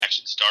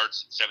action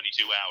starts in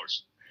 72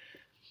 hours.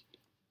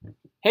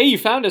 Hey, you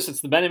found us. It's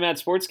the Ben and Matt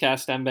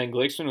Sportscast. I'm Ben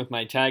Glicksman with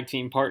my tag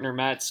team partner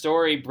Matt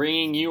Story,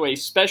 bringing you a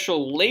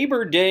special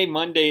Labor Day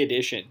Monday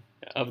edition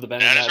of the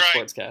Ben and Matt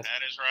Sportscast.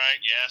 That is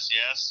right. Yes.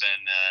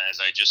 And as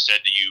I just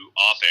said to you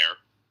off air,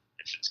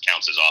 if it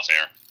counts as off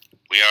air,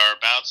 we are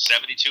about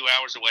 72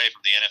 hours away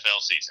from the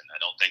NFL season. I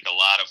don't think a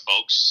lot of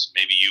folks,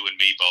 maybe you and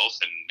me both,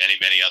 and many,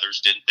 many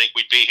others, didn't think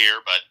we'd be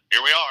here, but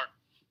here we are.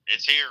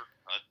 It's here.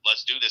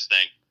 Let's do this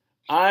thing.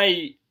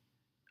 I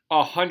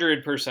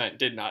 100%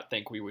 did not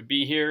think we would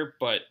be here,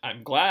 but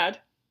I'm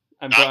glad.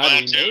 I'm glad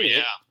we made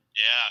it. Yeah.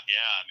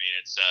 I mean,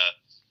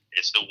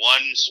 it's the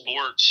one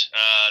sport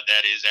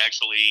that is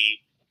actually,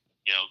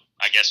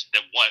 I guess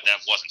that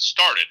wasn't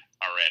started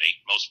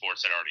already. Most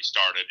sports had already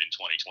started in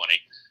 2020.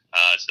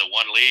 It's the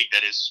one league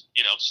that is,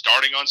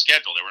 starting on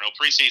schedule. There were no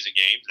preseason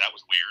games. That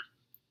was weird.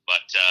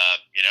 But,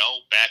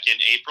 back in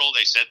April,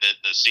 they said that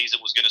the season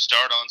was going to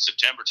start on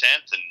September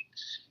 10th, and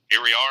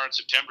here we are on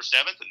September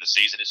 7th, and the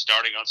season is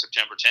starting on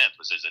September 10th,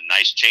 which is a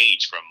nice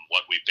change from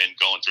what we've been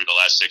going through the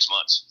last 6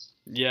 months.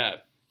 Yeah,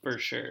 for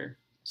sure.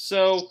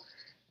 So,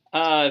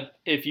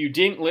 if you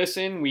didn't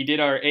listen, we did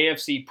our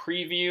AFC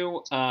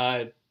preview.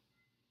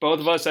 Both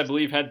of us, I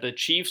believe, had the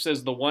Chiefs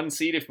as the 1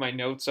 seed, if my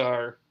notes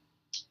are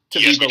to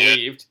be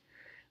believed.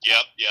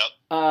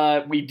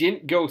 Yep. We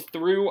didn't go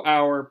through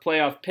our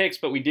playoff picks,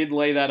 but we did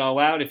lay that all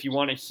out. If you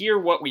want to hear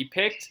what we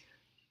picked,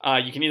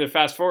 you can either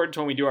fast forward to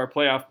when we do our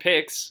playoff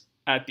picks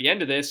at the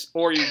end of this,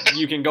 or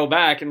you can go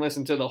back and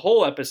listen to the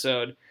whole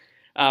episode.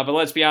 But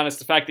let's be honest,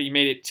 the fact that you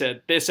made it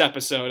to this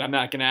episode, I'm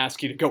not going to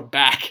ask you to go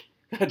back.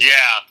 Yeah.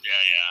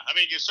 I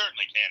mean, you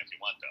certainly can if you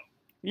want, though.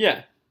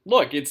 Yeah.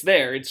 Look, it's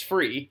there. It's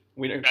free.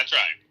 That's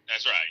right,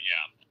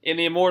 yeah. In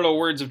the immortal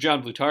words of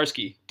John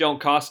Blutarski, don't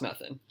cost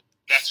nothing.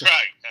 That's right.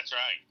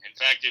 In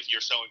fact, if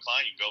you're so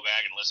inclined, you can go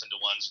back and listen to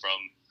ones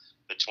from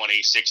the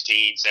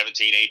 2016,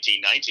 17,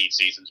 18, 19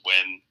 seasons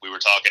when we were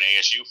talking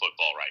ASU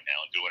football right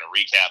now and doing a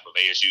recap of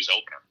ASU's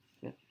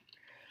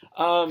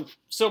opener.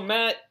 So,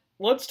 Matt,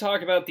 let's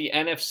talk about the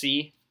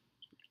NFC.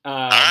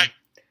 All right.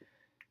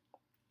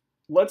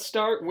 Let's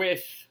start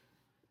with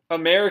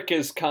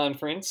America's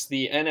conference,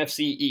 the NFC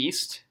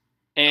East,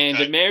 and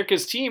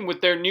America's team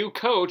with their new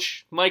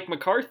coach, Mike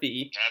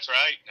McCarthy. That's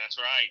right.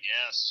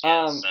 Yes.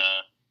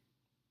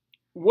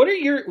 What are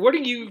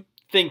you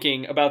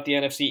thinking about the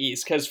NFC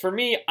East? Because for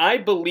me, I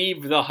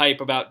believe the hype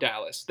about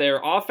Dallas.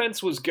 Their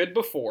offense was good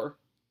before.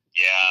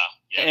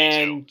 Yeah,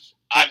 and me too.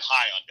 I'm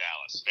high on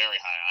Dallas, very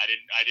high.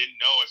 I didn't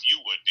know if you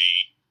would be,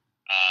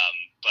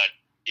 but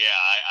yeah,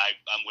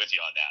 I'm with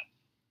you on that.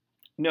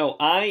 No,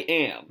 I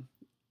am.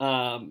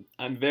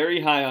 I'm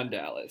very high on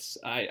Dallas.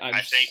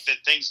 I think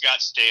that things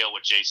got stale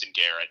with Jason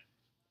Garrett.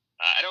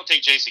 I don't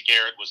think Jason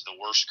Garrett was the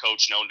worst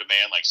coach known to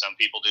man, like some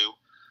people do.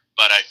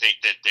 But I think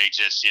that they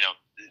just,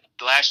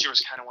 last year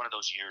was kind of one of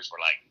those years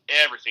where,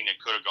 everything that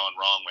could have gone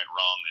wrong went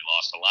wrong. They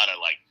lost a lot of,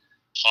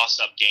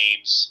 toss-up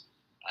games.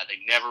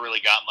 They never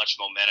really got much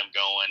momentum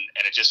going,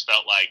 and it just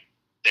felt like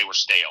they were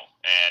stale.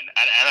 And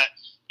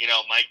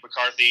Mike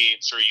McCarthy,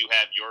 I'm sure you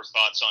have your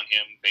thoughts on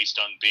him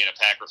based on being a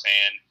Packer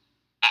fan.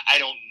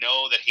 I don't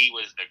know that he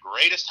was the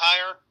greatest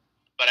hire,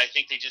 but I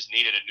think they just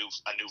needed a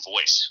new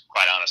voice,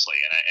 quite honestly,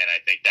 and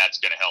I think that's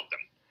going to help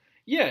them.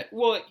 Yeah,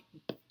 well,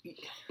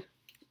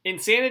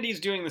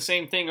 Insanity's doing the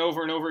same thing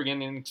over and over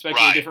again and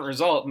expecting a different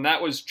result, and that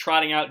was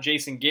trotting out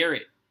Jason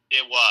Garrett.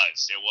 It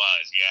was, yeah.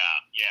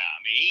 I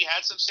mean, he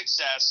had some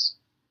success,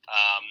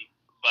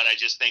 but I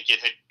just think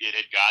it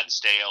had gotten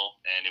stale,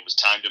 and it was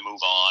time to move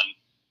on.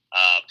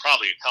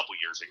 Probably a couple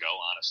years ago,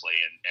 honestly,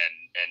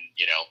 and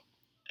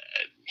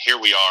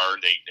here we are.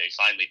 They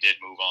finally did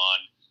move on.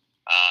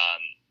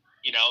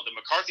 The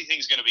McCarthy thing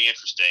is going to be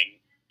interesting,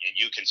 and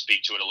you can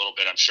speak to it a little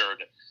bit. I'm sure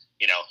that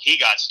he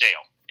got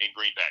stale in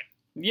Green Bay.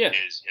 Yeah,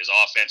 his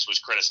offense was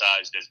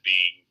criticized as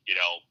being,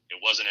 it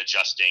wasn't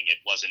adjusting,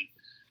 it wasn't,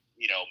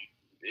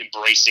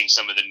 embracing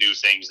some of the new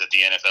things that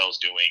the NFL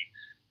is doing.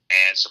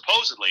 And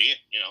supposedly,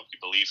 if you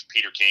believe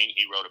Peter King,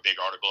 he wrote a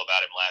big article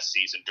about him last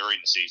season,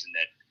 during the season,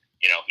 that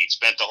he'd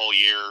spent the whole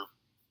year,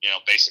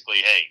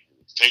 basically, hey,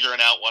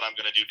 figuring out what I'm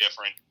going to do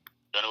different,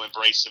 going to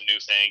embrace some new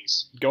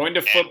things, going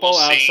to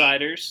Football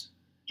Outsiders.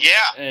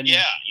 And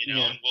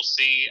we'll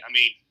see. I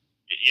mean,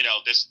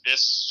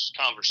 this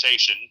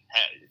conversation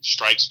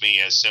strikes me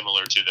as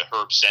similar to the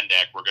Herb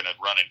Sendak, we're going to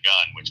run and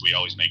gun, which we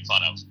always make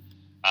fun of.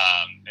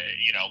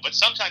 But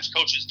sometimes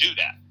coaches do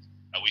that.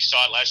 We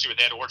saw it last year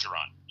with Ed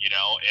Orgeron.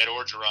 Ed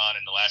Orgeron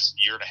in the last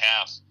year and a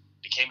half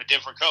became a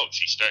different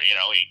coach.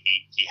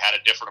 He had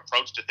a different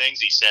approach to things.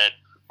 He said,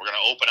 we're going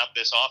to open up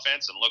this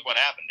offense, and look what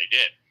happened. They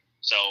did.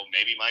 So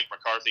maybe Mike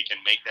McCarthy can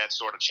make that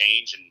sort of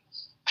change, and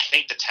I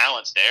think the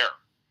talent's there.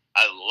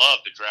 I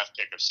love the draft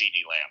pick of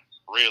CeeDee Lamb.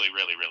 Really,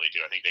 really, really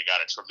do. I think they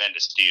got a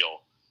tremendous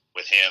deal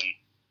with him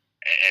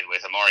and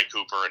with Amari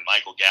Cooper and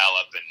Michael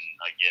Gallup and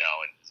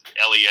and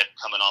Elliott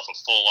coming off a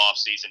full off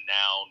season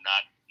now,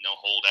 no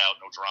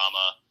holdout, no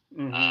drama.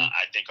 Mm-hmm.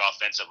 I think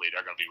offensively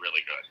they're going to be really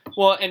good.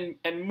 Well, and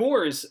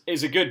Moore is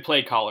a good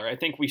play caller. I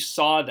think we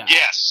saw that.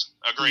 Yes,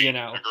 agreed. You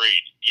know?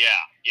 Agreed. Yeah.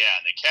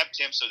 And they kept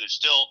him, so there's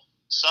still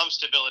some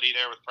stability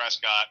there with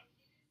Prescott.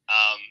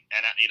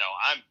 And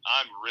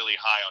I'm really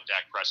high on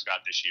Dak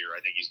Prescott this year. I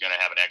think he's going to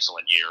have an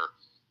excellent year.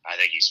 I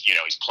think he's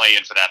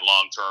playing for that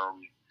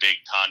long-term big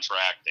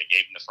contract. They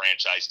gave him the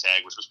franchise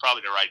tag, which was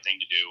probably the right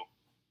thing to do.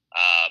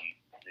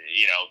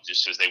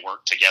 Just as they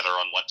worked together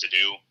on what to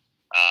do.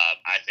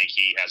 I think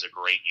he has a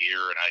great year,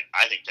 and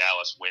I think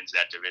Dallas wins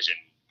that division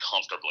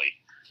comfortably.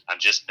 I'm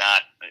just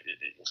not.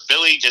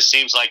 Philly just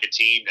seems like a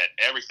team that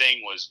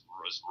everything was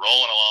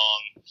rolling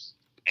along,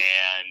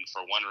 and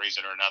for one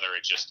reason or another,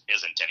 it just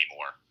isn't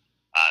anymore.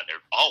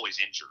 They're always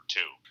injured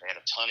too. They had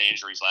a ton of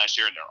injuries last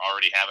year, and they're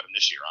already having them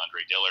this year.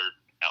 Andre Dillard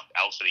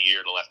out for the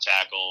year, the left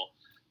tackle.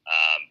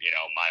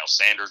 Miles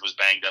Sanders was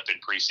banged up in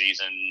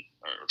preseason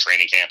or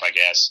training camp, I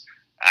guess.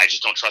 I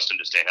just don't trust him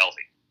to stay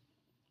healthy.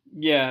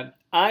 Yeah,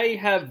 I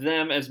have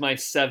them as my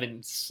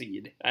 7th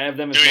seed. I have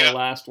them as my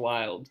last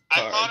wild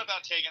card. I thought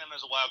about taking them as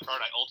a wild card.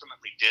 I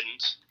ultimately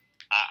didn't.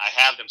 I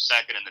have them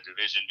second in the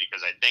division because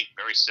I think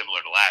very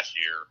similar to last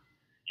year,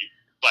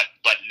 but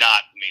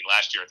not. I mean,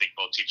 last year I think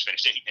both teams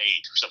finished 8-8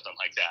 or something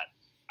like that.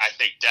 I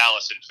think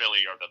Dallas and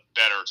Philly are the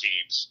better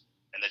teams,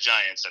 and the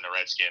Giants and the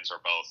Redskins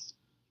are both.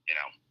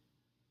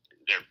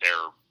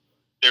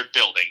 They're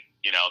building.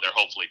 They're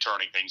hopefully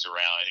turning things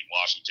around. I think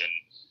Washington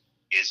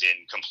is in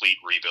complete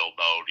rebuild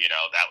mode.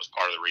 That was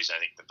part of the reason I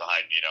think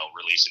behind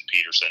releasing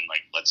Peterson.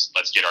 Like let's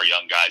get our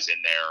young guys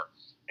in there.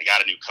 They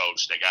got a new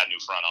coach. They got a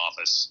new front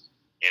office.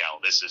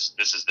 This is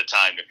the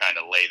time to kind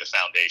of lay the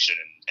foundation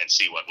and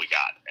see what we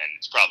got. And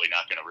it's probably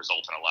not going to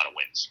result in a lot of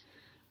wins.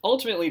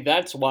 Ultimately,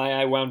 that's why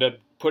I wound up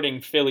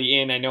putting Philly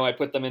in. I know I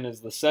put them in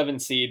as the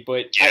 7th seed,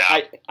 but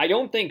yeah. I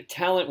don't think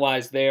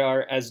talent-wise they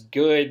are as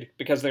good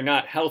because they're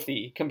not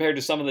healthy compared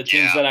to some of the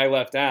teams that I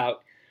left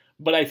out.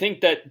 But I think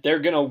that they're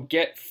going to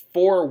get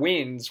 4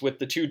 wins with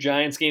the 2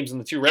 Giants games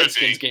and the 2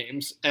 Redskins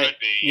games. Could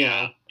be,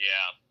 yeah.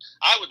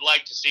 I would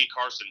like to see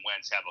Carson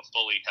Wentz have a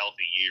fully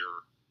healthy year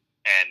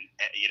and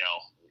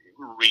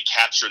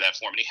recapture that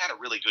form. And he had a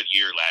really good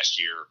year last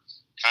year,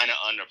 kind of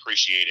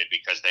unappreciated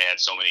because they had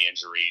so many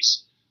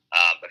injuries.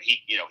 But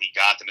he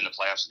got them in the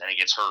playoffs, and then he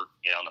gets hurt,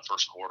 in the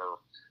first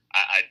quarter.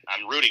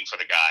 I'm rooting for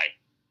the guy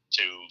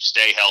to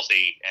stay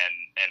healthy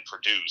and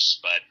produce.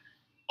 But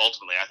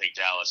ultimately, I think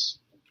Dallas.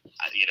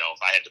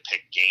 If I had to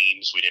pick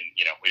games, we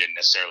didn't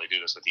necessarily do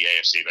this with the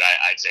AFC, but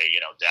I'd say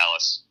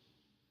Dallas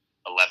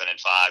 11-5,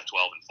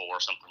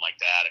 12-4, something like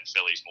that, and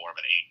Philly's more of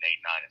an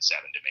 8-8,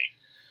 9-7 to me.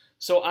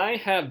 So I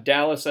have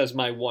Dallas as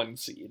my 1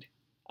 seed.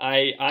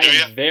 I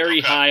am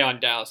very high on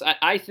Dallas.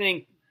 I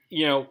think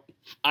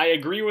I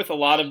agree with a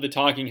lot of the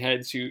talking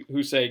heads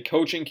who say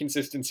coaching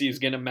consistency is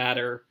going to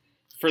matter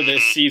for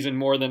this season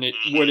more than it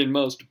would in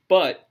most,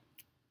 but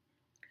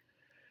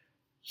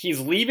he's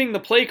leaving the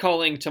play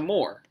calling to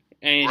Moore.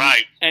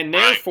 And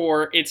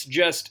therefore, it's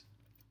just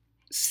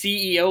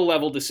CEO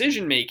level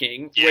decision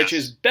making, which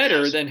is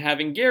better than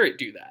having Garrett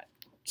do that.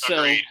 So,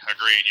 agreed.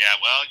 Yeah.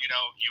 Well, you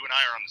and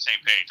I are on the same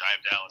page. I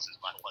have Dallas as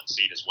my 1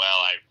 seed as well.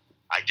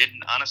 I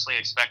didn't honestly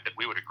expect that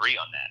we would agree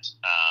on that.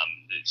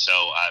 So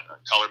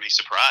color me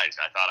surprised.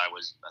 I thought I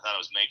was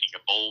making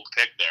a bold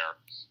pick there,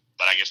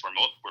 but I guess we're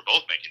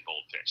both making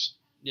bold picks.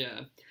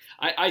 Yeah,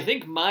 I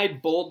think my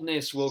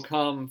boldness will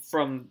come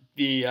from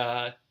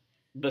the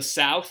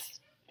South.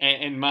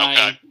 And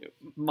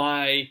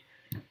my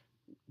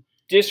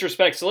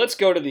disrespect. So let's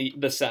go to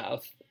the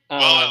South. Okay,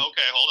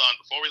 hold on.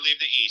 Before we leave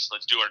the East,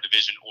 let's do our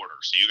division order.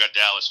 So you got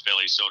Dallas,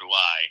 Philly, so do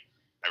I.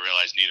 I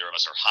realize neither of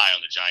us are high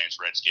on the Giants,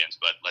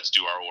 Redskins, but let's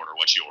do our order.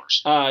 What's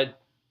yours?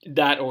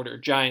 That order: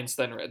 Giants,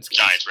 then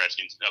Redskins. Giants,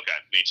 Redskins. Okay,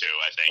 me too.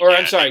 I think. Or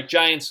I'm sorry,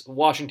 Giants,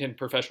 Washington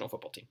Professional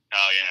Football Team.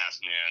 Oh yeah.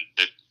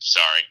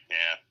 Sorry.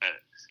 Yeah.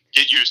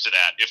 Get used to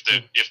that. If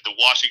the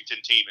Washington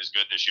team is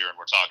good this year and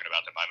we're talking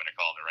about them, I'm going to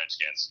call them the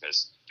Redskins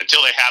because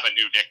until they have a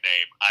new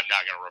nickname, I'm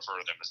not going to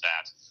refer to them as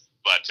that.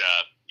 But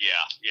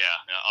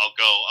I'll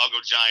go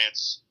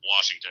Giants,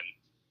 Washington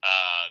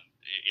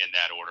in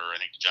that order. I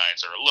think the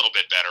Giants are a little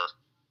bit better,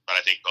 but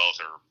I think both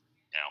are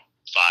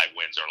 5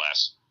 wins or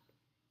less.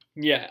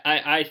 Yeah,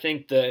 I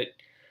think that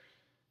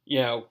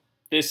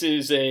this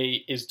is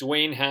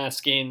Dwayne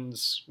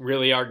Haskins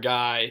really our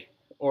guy,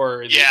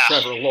 or is it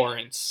Trevor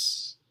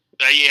Lawrence?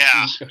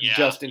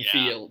 Justin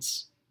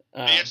Fields.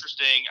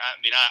 Interesting. I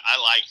mean,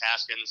 I like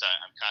Haskins.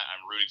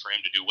 I'm rooting for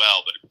him to do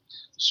well, but it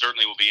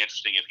certainly will be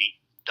interesting if he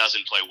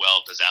doesn't play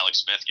well. Does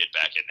Alex Smith get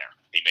back in there?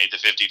 He made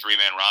the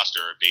 53-man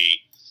roster. It'd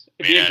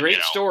be a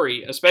great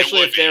story,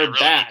 especially if they're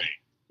bad.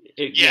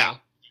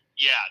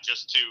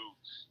 Just to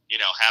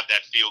have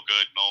that feel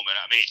good moment.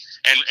 I mean,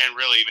 and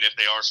really, even if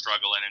they are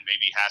struggling, and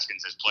maybe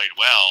Haskins has played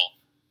well.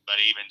 But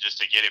even just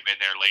to get him in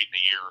there late in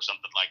the year or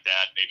something like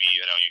that, maybe,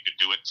 you could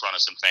do it in front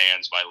of some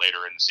fans by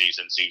later in the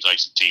season. Seems like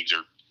some teams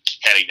are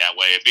heading that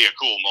way. It'd be a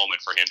cool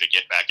moment for him to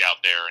get back out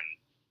there and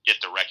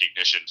get the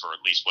recognition for at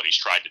least what he's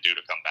tried to do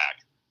to come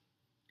back.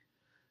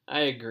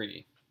 I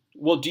agree.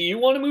 Well, do you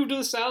want to move to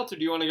the South or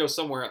do you want to go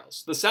somewhere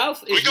else? The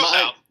South is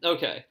South.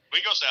 Okay. We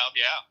can go South.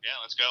 Yeah,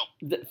 let's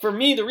go. For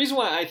me, the reason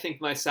why I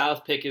think my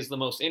South pick is the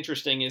most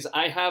interesting is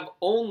I have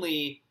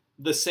only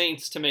the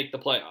Saints to make the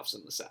playoffs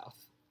in the South.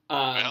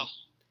 Well,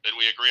 then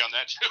we agree on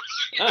that too.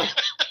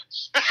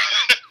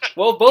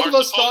 Well, both of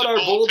us thought our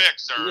bold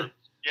picks are.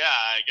 Yeah,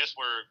 I guess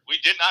we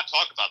did not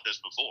talk about this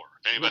before.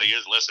 If anybody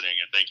is listening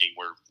and thinking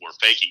we're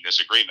faking this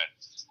agreement,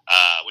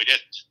 we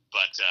didn't.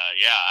 But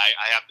yeah,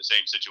 I have the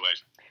same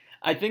situation.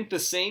 I think the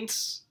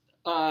Saints,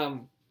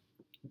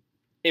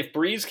 if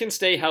Breeze can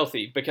stay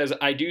healthy, because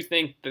I do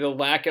think the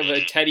lack of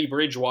a Teddy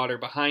Bridgewater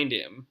behind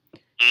him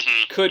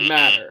could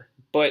matter.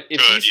 But if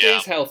he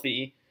stays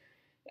healthy,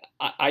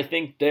 I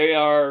think they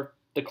are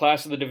the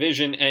class of the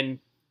division. And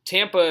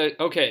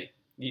Tampa, okay,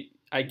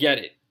 I get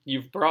it.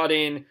 You've brought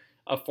in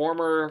a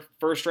former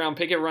first-round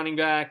pick at running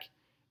back,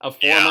 a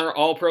former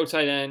all-pro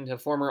tight end, a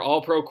former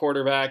all-pro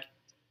quarterback.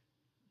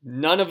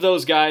 None of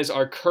those guys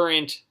are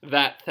current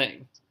that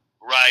thing.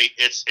 Right.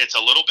 It's a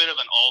little bit of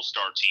an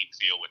all-star team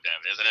feel with them,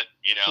 isn't it?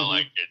 You know,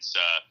 like it's,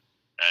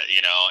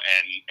 you know,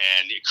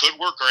 and it could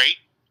work great.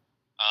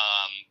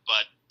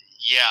 But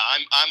yeah,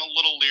 I'm a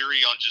little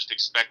leery on just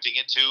expecting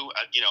it to.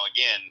 You know,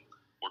 again,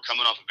 we're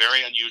coming off a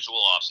very unusual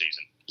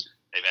offseason.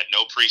 They've had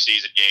no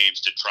preseason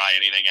games to try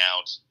anything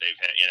out. They've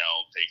had, you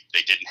know,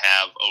 they didn't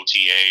have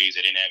OTAs.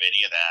 They didn't have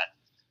any of that.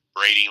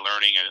 Brady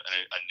learning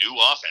a new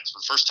offense for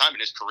the first time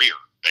in his career,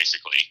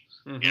 basically.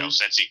 You know,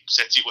 since he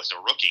was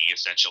a rookie,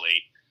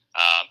 essentially.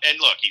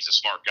 And look, he's a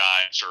smart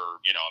guy. I'm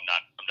sure, you know,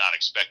 I'm not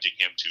expecting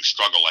him to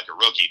struggle like a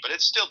rookie, but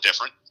it's still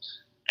different.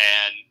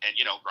 And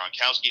you know,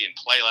 Gronkowski didn't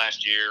play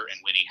last year, and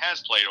when he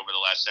has played over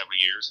the last several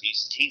years,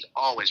 he's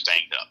always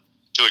banged up.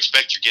 To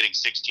expect you're getting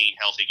 16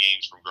 healthy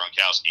games from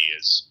Gronkowski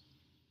is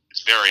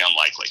very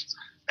unlikely.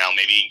 Now,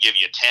 maybe he can give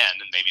you 10,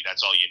 and maybe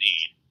that's all you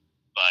need.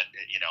 But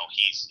you know,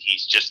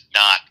 he's just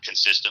not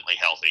consistently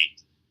healthy.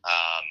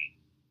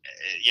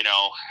 You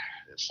know,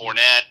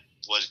 Fournette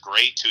was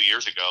great 2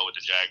 years ago with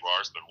the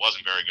Jaguars, but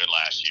wasn't very good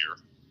last year.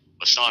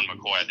 LaShawn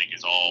McCoy, I think,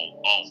 is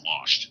all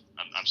washed.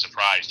 I'm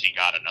surprised he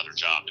got another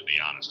job, to be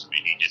honest. I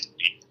mean,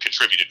 he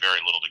contributed very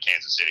little to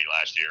Kansas City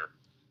last year.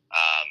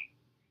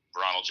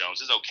 Ronald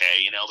Jones is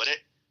okay, you know, but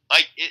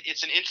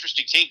it's an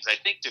interesting team because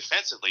I think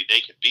defensively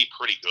they could be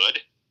pretty good.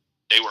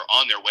 They were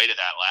on their way to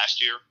that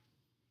last year.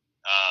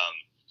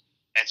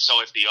 And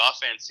so if the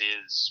offense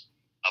is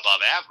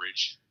above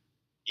average,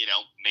 you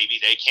know, maybe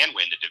they can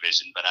win the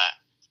division, but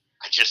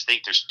I just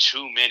think there's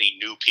too many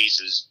new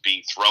pieces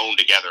being thrown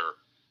together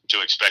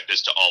to expect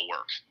this to all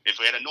work. If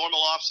we had a normal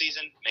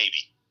offseason,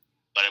 maybe,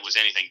 but it was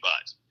anything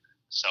but.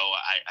 So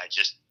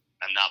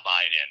I'm not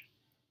buying in.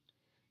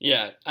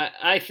 Yeah,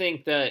 I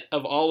think that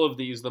of all of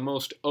these, the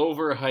most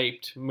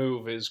overhyped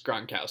move is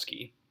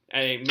Gronkowski.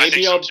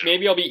 Maybe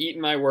I'll be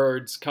eating my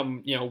words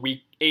come, you know,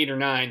 week 8 or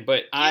 9,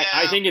 but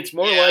I think it's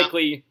more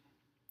likely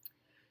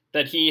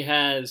that he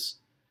has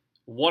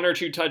 1 or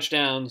 2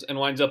 touchdowns and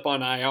winds up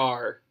on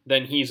IR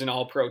than he's an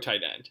all-pro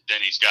tight end. Then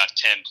he's got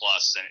 10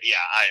 plus, and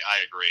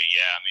I agree.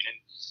 Yeah, I mean,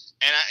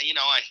 and you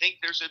know, I think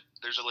there's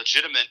a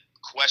legitimate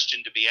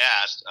question to be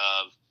asked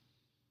of,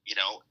 you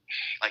know,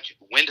 like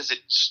when does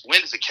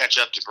it catch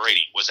up to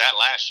Brady? Was that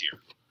last year?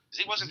 Because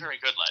he wasn't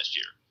very good last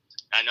year.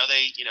 I know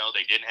they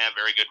didn't have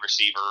very good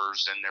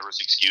receivers, and there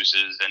was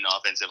excuses and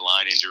offensive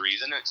line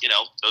injuries, and you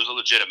know those are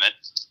legitimate.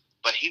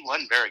 But he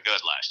wasn't very good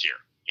last year.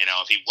 You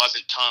know, if he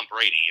wasn't Tom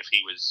Brady, if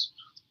he was,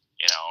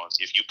 you know,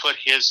 if you put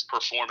his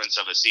performance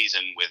of a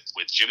season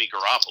with Jimmy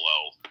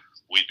Garoppolo,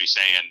 we'd be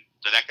saying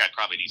that guy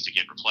probably needs to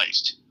get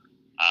replaced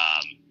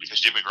because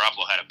Jimmy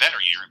Garoppolo had a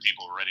better year and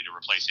people were ready to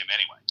replace him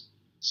anyway.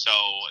 So,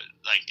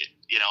 like,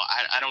 you know,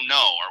 I don't know.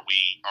 Are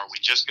we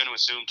just going to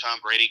assume Tom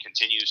Brady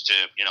continues to,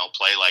 you know,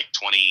 play like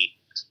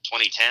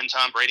 2010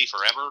 Tom Brady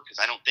forever? Because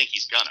I don't think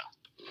he's gonna.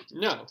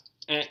 No,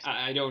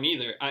 I don't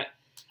either.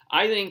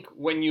 I think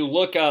when you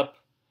look up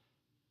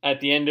at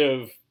the end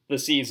of the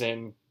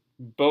season,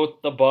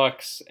 both the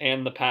Bucks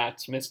and the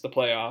Pats missed the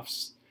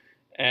playoffs,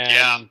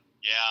 and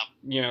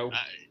you know,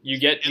 you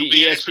get the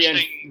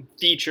ESPN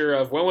feature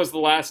of when was the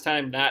last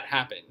time that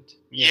happened.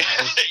 You know?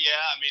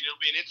 I mean, it'll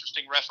be an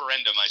interesting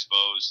referendum, I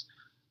suppose,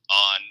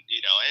 on,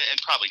 you know, and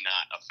probably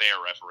not a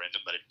fair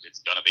referendum, but it's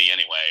going to be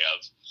anyway.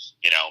 Of,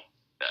 you know,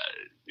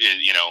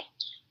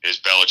 is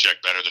Belichick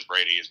better than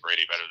Brady? Is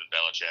Brady better than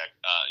Belichick?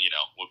 You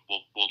know,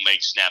 we'll make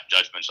snap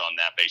judgments on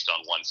that based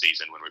on one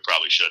season when we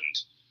probably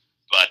shouldn't.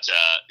 But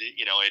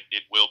you know,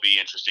 it will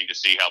be interesting to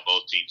see how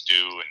both teams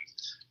do, and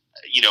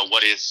you know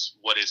what is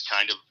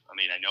kind of. I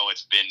mean, I know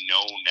it's been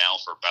known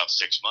now for about 6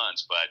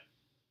 months, but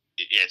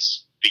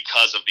it's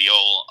because of the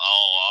all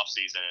off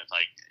season. It's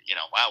like, you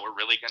know, wow, we're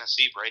really going to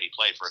see Brady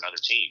play for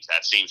another team.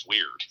 That seems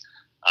weird.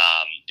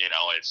 You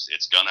know, it's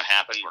going to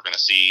happen. We're going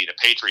to see the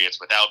Patriots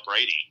without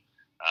Brady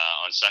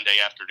on Sunday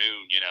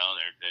afternoon. You know,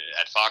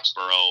 at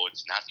Foxborough,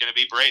 it's not going to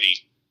be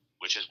Brady,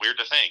 which is weird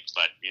to think.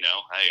 But you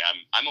know, hey,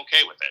 I'm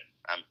okay with it.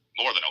 I'm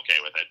more than okay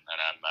with it, and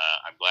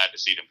I'm glad to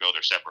see them go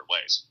their separate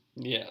ways.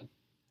 Yeah.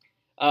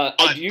 But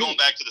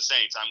going back to the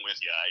Saints, I'm with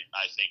you.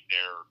 I think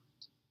they're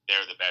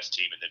they're the best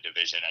team in the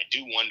division. I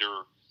do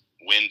wonder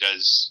when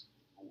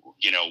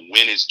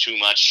is too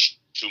much,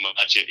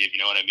 if you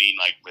know what I mean,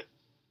 like with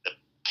the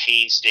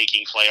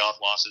painstaking playoff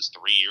losses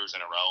 3 years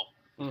in a row.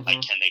 Mm-hmm.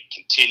 Like, can they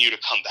continue to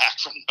come back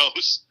from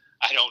those?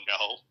 I don't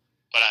know,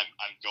 but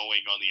I'm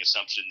going on the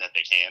assumption that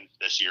they can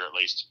this year at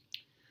least.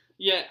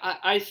 Yeah,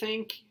 I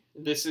think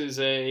this is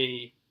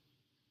a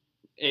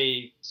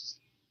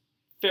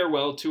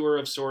farewell tour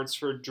of sorts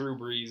for Drew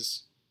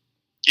Brees.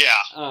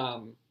 Yeah.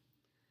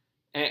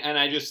 And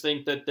I just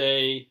think that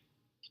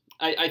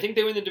I think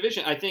they win the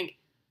division. I think,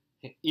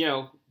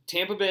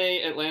 Tampa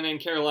Bay, Atlanta, and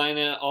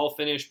Carolina all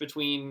finish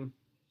between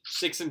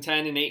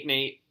 6-10 and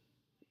 8-8,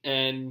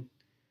 and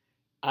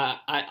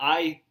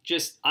I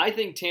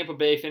think Tampa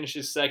Bay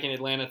finishes second,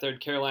 Atlanta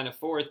third, Carolina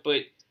fourth.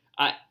 But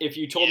if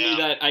you told me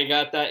that I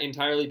got that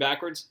entirely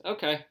backwards,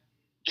 okay,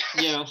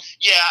 Yeah,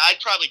 I'd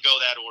probably go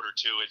that order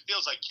too. It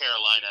feels like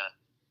Carolina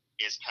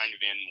is kind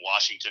of in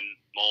Washington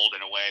mold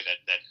in a way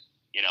that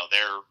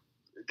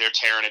they're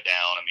tearing it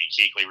down. I mean,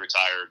 Kuechly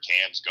retired,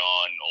 Cam's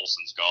gone,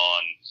 Olsen's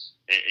gone,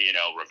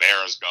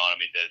 Rivera's gone. I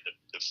mean,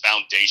 the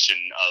foundation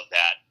of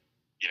that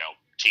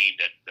team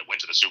that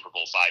went to the Super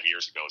Bowl 5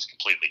 years ago is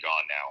completely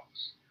gone now.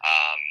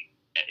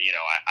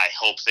 I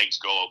hope things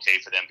go okay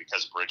for them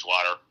because of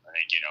Bridgewater. I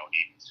think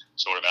he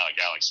sort of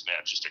like Alex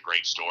Smith, just a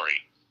great story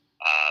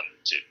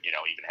to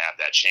even have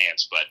that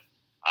chance. But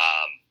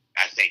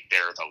I think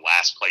they're the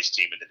last place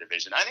team in the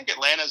division. I think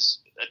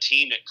Atlanta's a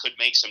team that could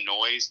make some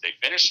noise. They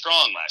finished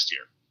strong last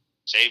year.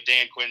 Saved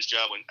Dan Quinn's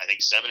job when I think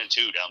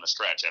 7-2 down the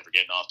stretch after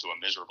getting off to a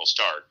miserable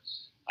start.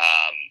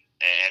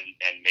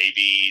 And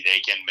maybe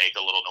they can make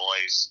a little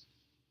noise.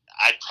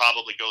 I'd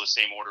probably go the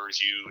same order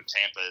as you: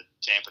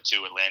 Tampa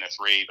 2, Atlanta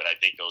 3. But I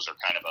think those are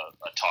kind of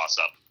a toss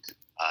up,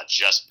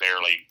 just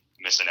barely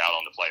missing out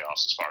on the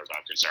playoffs as far as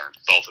I'm concerned.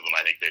 Both of them,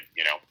 I think they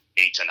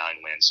 8 to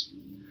 9 wins.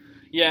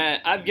 Yeah,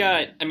 I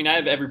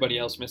have everybody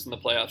else missing the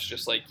playoffs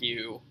just like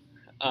you.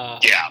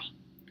 Yeah.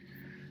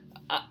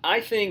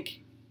 I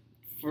think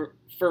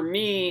for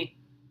me,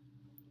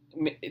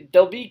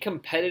 they'll be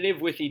competitive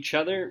with each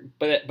other,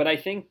 but I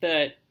think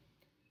that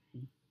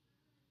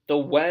the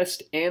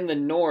West and the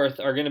North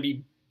are going to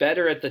be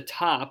better at the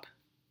top.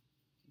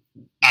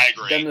 I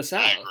agree. Than the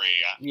South. I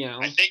agree.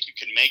 I think you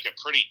can make a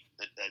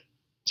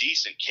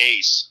decent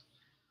case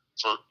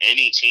for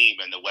any team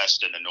in the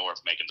West and the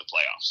North making the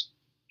playoffs.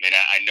 I mean,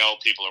 I know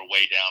people are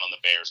way down on the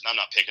Bears, and I'm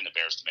not picking the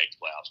Bears to make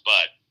the playoffs,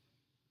 but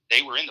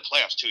they were in the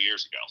playoffs 2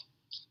 years ago,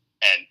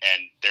 and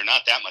they're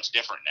not that much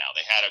different now.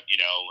 They had a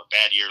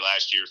bad year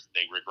last year.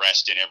 They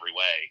regressed in every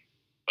way,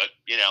 but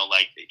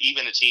like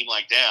even a team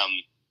like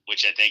them,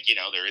 which I think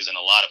there isn't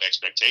a lot of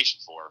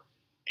expectation for,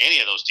 any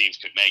of those teams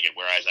could make it.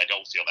 Whereas I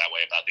don't feel that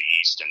way about the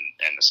East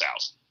and the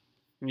South.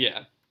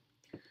 Yeah.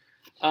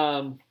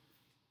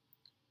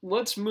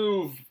 Let's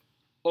move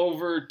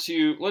over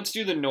to let's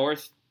do the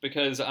North.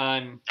 Because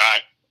I'm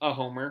a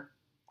homer.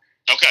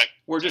 Okay.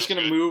 We're just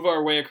going to move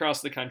our way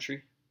across the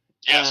country.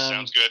 Yes,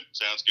 sounds good.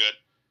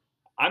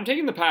 I'm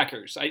taking the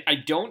Packers. I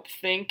don't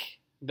think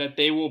that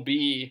they will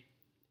be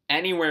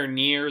anywhere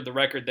near the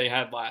record they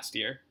had last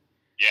year.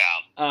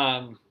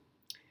 Yeah.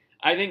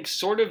 I think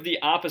sort of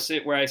the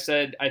opposite where I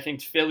said I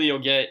think Philly will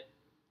get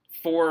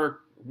 4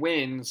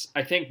 wins.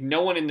 I think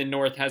no one in the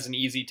North has an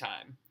easy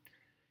time.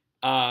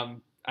 I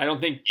don't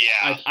think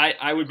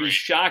I would be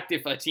shocked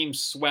if a team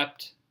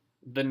swept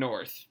the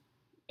North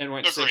and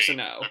went 6-0.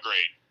 Agreed.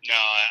 No,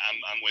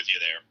 I'm with you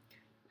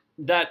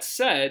there. That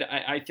said,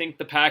 I think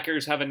the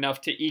Packers have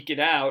enough to eke it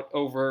out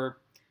over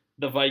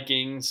the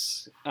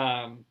Vikings,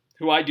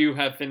 who I do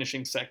have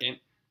finishing second.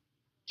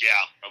 Yeah,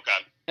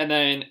 okay. And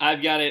then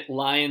I've got it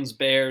Lions,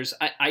 Bears.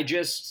 I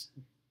just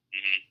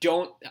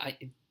don't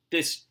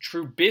this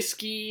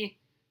Trubisky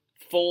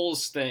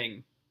Foles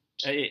thing.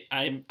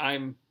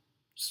 I'm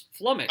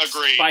flummoxed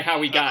by how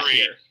we got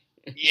here.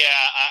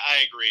 Yeah,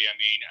 I agree. I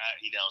mean,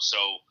 so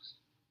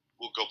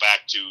we'll go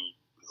back to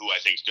who I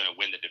think is going to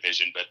win the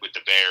division. But with the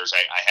Bears,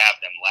 I have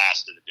them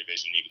last in the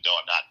division, even though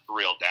I'm not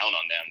real down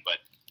on them. But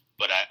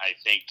I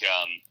think,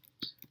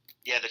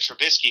 the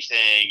Trubisky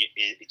thing,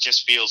 it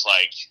just feels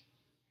like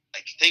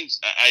things.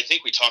 I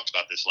think we talked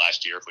about this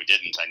last year. If we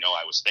didn't, I know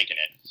I was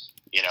thinking it.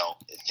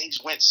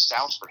 Things went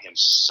south for him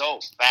so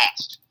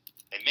fast.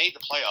 They made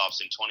the playoffs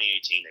in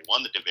 2018. They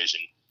won the division.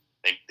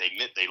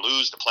 They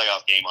lose the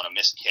playoff game on a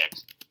missed kick.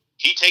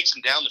 He takes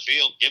him down the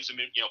field, gives him,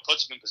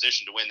 puts him in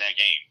position to win that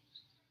game.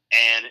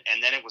 And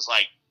then it was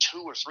like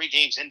 2 or 3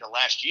 games into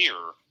last year,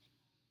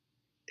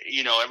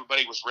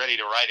 everybody was ready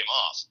to write him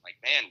off. Like,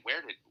 man,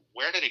 where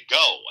did it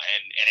go?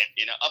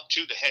 And up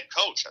to the head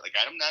coach. Like,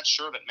 I'm not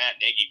sure that Matt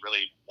Nagy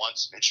really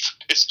wants Mitch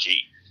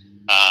Trubisky.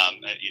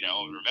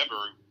 Remember,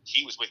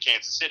 he was with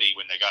Kansas City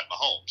when they got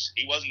Mahomes.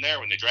 He wasn't there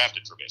when they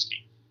drafted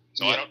Trubisky.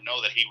 So I don't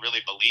know that he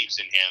really believes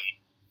in him.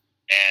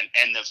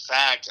 And the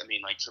fact,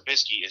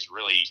 Trubisky is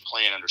really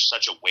playing under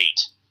such a weight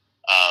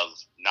of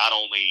not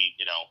only,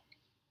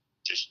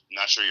 just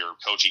not sure your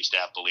coaching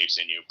staff believes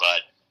in you,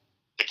 but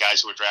the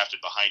guys who were drafted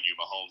behind you,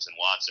 Mahomes and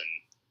Watson,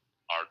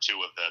 are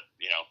two of the,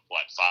 5,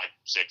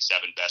 6,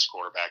 7 best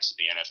quarterbacks in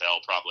the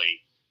NFL.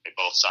 Probably they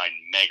both signed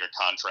mega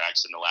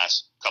contracts in the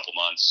last couple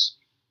months.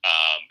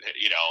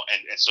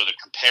 And so the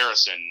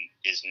comparison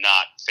is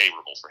not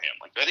favorable for him.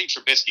 Like, I think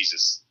Trubisky's a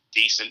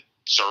decent,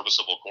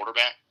 serviceable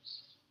quarterback,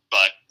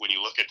 but when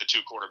you look at the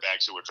two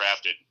quarterbacks who were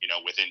drafted,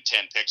 within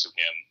 10 picks of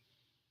him,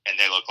 and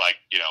they look like,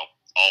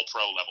 all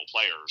pro level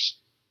players,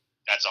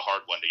 that's a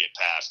hard one to get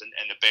past. And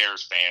the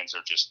Bears fans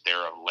are just, they're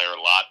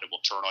a lot that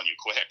will turn on you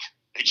quick.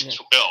 They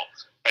just will.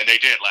 And they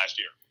did last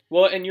year.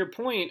 Well, and your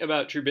point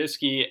about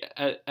Trubisky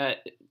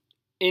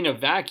in a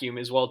vacuum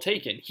is well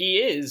taken. He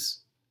is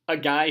a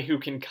guy who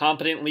can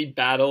competently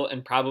battle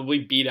and probably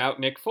beat out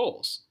Nick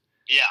Foles.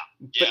 Yeah.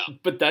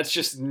 But that's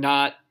just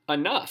not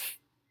enough.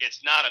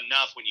 It's not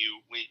enough when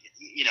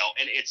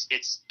and it's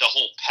the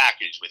whole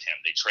package with him.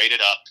 They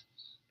traded up.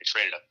 They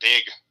traded a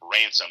big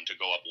ransom to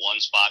go up one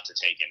spot to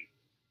take him.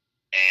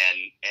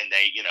 And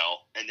they,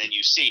 and then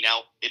you see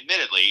now,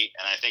 admittedly,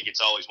 and I think it's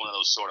always one of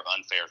those sort of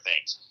unfair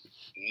things.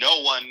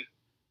 Not one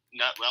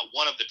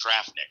of the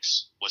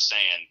draftniks was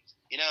saying,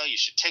 you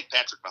should take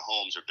Patrick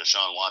Mahomes or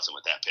Deshaun Watson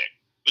with that pick.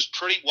 It was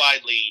pretty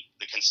widely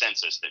the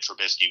consensus that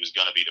Trubisky was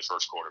going to be the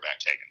first quarterback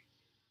taken.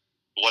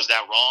 Was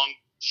that wrong?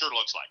 Sure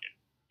looks like it.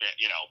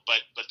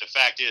 But the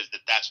fact is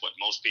that that's what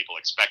most people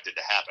expected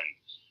to happen.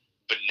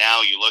 But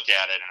now you look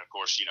at it, and of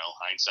course,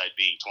 hindsight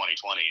being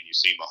 2020, and you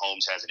see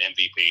Mahomes has an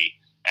MVP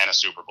and a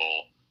Super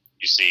Bowl.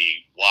 You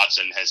see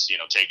Watson has,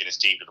 taken his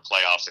team to the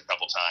playoffs a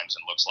couple times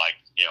and looks like,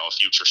 a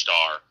future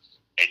star.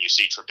 And you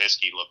see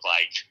Trubisky look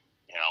like,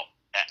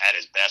 at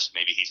his best,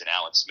 maybe he's an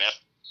Alex Smith.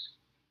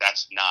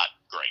 That's not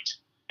great.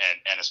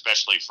 And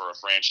especially for a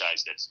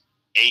franchise that's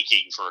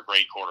aching for a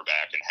great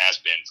quarterback and has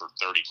been for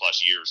 30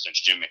 plus years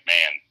since Jim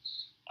McMahon,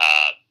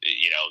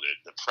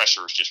 the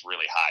pressure is just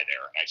really high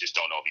there. And I just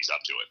don't know if he's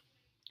up to it.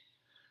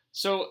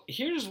 So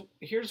here's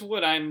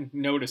what I'm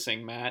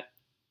noticing, Matt.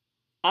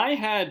 I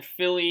had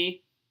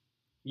Philly.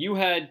 You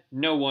had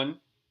no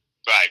one.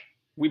 Right.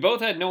 We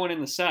both had no one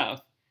in the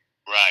South.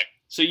 Right.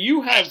 So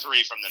you have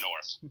 3 from the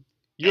North.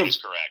 That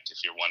is correct,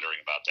 if you're wondering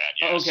about that.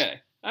 Yes. Okay.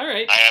 All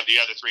right. I have the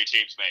other 3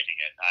 teams making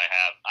it. I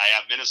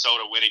have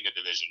Minnesota winning the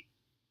division.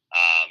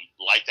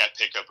 Like that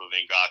pickup of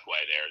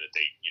Ngakoue there that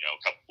they,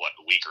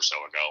 a week or so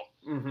ago.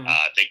 Mm-hmm.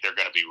 I think they're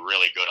going to be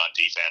really good on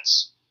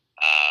defense.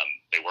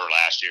 They were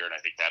last year, and I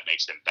think that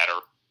makes them better.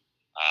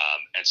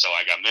 And so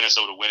I got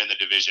Minnesota winning the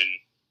division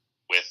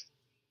with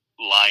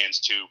Lions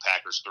 2,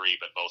 Packers 3,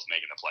 but both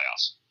making the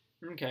playoffs.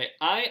 Okay.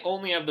 I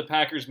only have the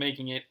Packers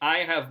making it.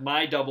 I have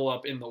my double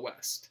up in the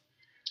West.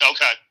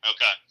 Okay.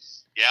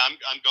 Yeah,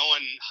 I'm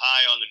going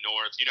high on the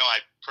North.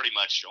 I pretty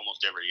much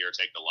almost every year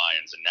take the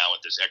Lions, and now with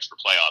this extra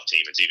playoff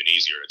team, it's even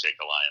easier to take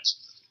the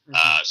Lions.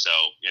 Mm-hmm. So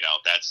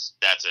that's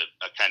a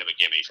kind of a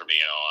gimme for me,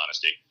 in all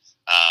honesty,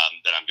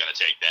 that I'm going to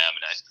take them.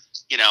 And I'm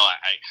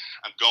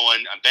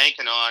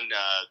banking on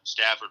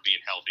Stafford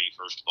being healthy.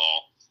 First of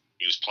all,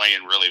 he was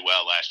playing really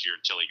well last year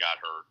until he got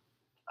hurt.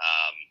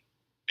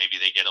 Maybe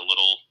they get a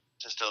little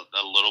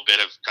bit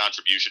of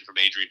contribution from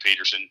Adrian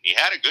Peterson. He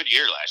had a good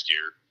year last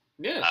year.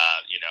 Yeah.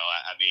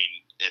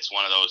 It's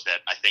one of those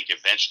that I think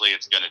eventually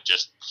it's going to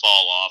just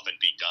fall off and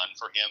be done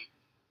for him.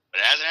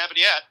 But it hasn't happened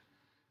yet.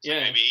 So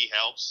maybe he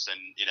helps. And,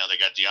 they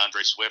got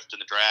DeAndre Swift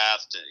in the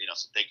draft. And,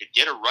 so they could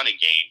get a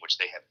running game, which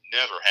they have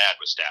never had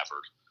with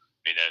Stafford. I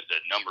mean, the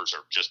numbers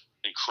are just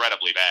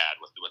incredibly bad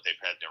with what they've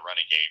had in their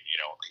running game,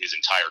 his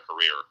entire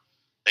career.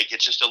 They get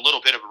just a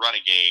little bit of a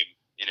running game,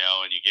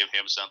 and you give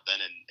him something,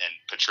 and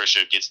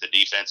Patricia gets the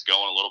defense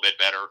going a little bit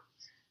better,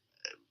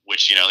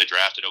 which, they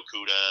drafted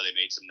Okuda. They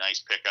made some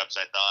nice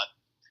pickups, I thought.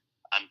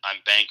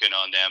 I'm banking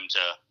on them to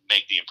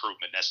make the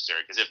improvement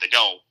necessary, because if they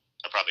don't,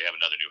 they'll probably have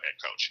another new head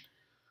coach.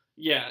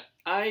 Yeah,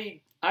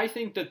 I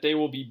think that they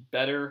will be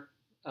better.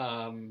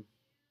 And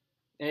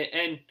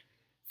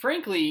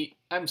frankly,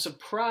 I'm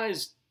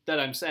surprised that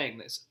I'm saying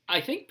this.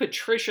 I think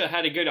Patricia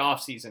had a good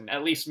offseason,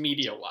 at least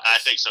media-wise. I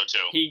think so,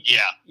 too. He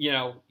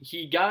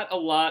got a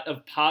lot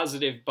of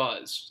positive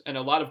buzz and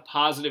a lot of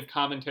positive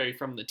commentary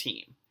from the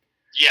team.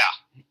 Yeah.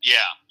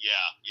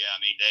 I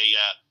mean, they,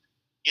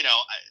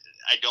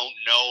 I don't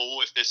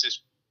know if this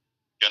is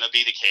going to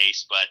be the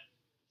case, but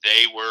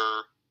they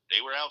were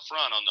out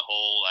front on the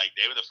whole, like,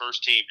 they were the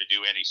first team to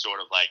do any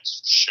sort of, like,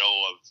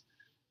 show of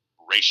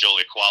racial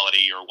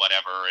equality or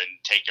whatever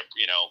and take a,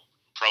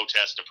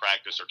 protest to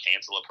practice or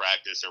cancel a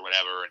practice or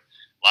whatever. And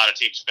a lot of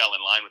teams fell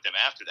in line with them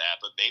after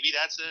that, but maybe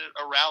that's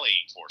a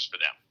rallying force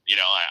for them.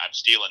 I'm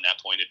stealing that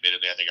point,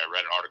 admittedly. I think I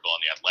read an article on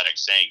The Athletic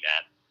saying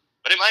that,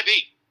 but it might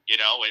be,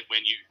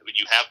 when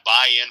you have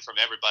buy-in from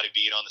everybody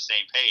being on the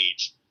same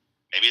page,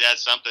 maybe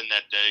that's something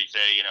that they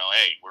say,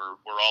 hey,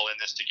 we're all in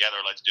this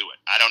together. Let's do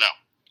it. I don't know.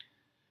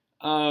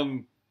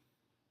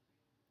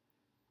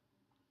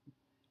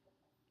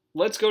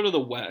 Let's go to the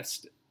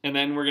West, and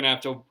then we're going to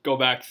have to go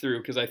back through,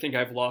 because I think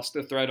I've lost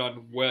the thread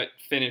on what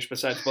finished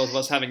besides both of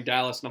us having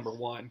Dallas number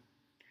 1.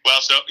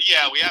 Well, so,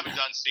 yeah, we haven't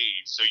done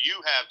seeds. So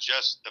you have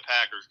just the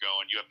Packers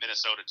going. You have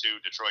Minnesota 2,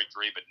 Detroit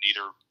 3, but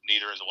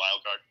neither is a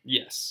wild card?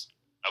 Yes.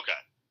 Okay.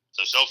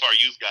 So far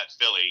you've got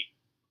Philly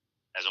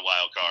as a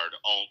wild card.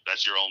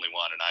 That's your only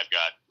one, and I've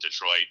got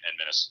Detroit and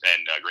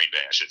Green Bay,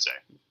 I should say.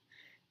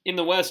 In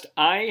the West,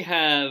 I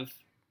have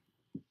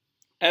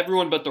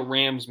everyone but the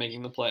Rams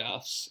making the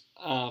playoffs.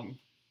 I'm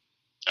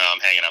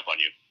hanging up on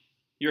you.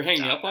 You're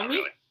hanging up on me?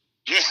 Really.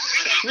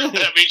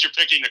 That means you're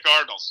picking the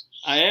Cardinals.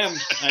 I am.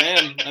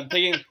 I'm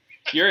picking.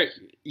 You're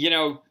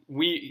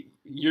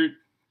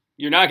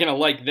not gonna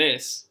like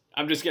this.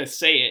 I'm just gonna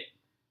say it.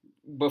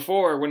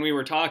 Before, when we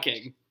were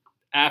talking,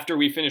 after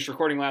we finished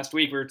recording last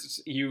week, where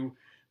you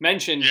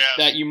mentioned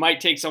that you might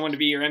take someone to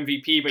be your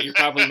MVP, but you're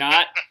probably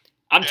not.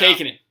 I'm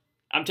taking it.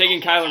 I'm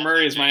taking Kyler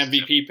Murray as my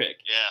MVP pick.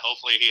 Yeah,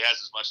 hopefully he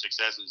has as much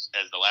success as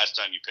the last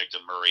time you picked a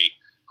Murray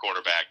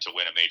quarterback to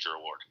win a major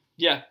award.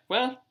 Yeah,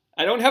 well,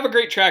 I don't have a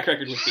great track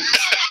record with these.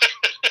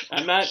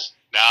 I'm not.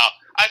 No,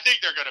 I think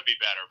they're going to be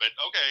better. But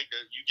okay,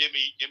 you give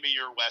me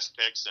your West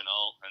picks, and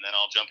then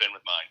I'll jump in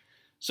with mine.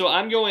 So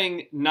I'm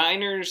going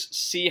Niners,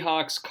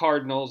 Seahawks,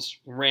 Cardinals,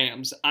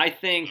 Rams. I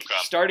think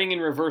starting in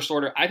reverse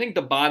order, I think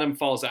the bottom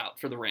falls out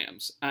for the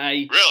Rams.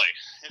 Really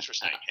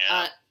interesting.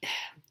 Yeah.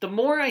 The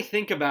more I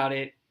think about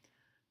it,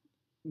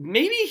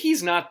 maybe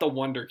he's not the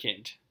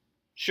wonderkind,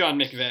 Sean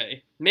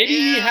McVay. Maybe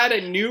he had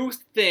a new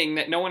thing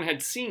that no one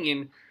had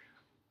seen,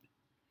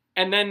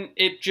 and then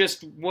it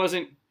just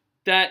wasn't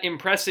that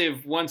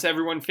impressive once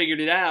everyone figured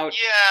it out.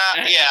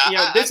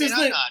 Yeah. This is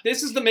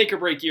the make or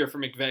break year for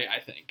McVay, I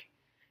think.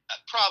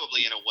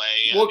 Probably in a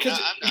way. Well,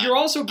 because you're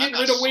also getting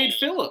rid of Wade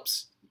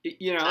Phillips. True.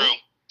 Yeah.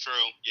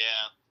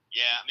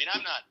 I mean,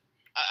 I'm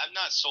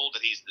not sold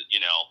that he's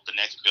the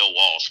next Bill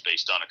Walsh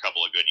based on a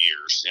couple of good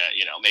years. Yeah,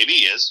 maybe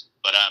he is,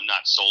 but I'm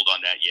not sold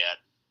on that yet.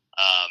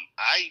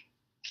 I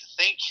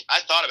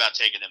thought about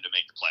taking them to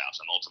make the playoffs.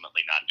 I'm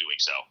ultimately not doing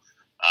so.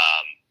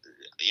 I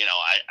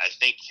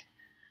think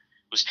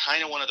it was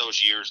kind of one of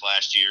those years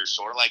last year,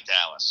 sort of like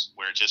Dallas,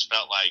 where it just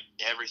felt like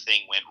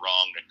everything went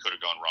wrong that could have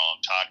gone wrong.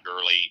 Todd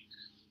Gurley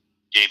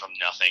gave him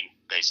nothing,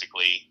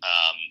 basically.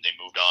 They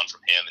moved on from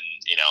him, and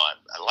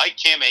I like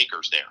Cam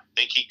Akers there. I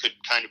think he could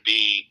kind of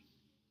be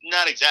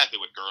not exactly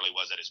what Gurley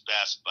was at his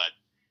best, but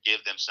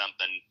give them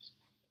something.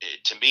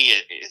 To me,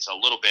 it's a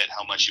little bit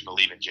how much you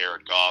believe in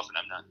Jared Goff, and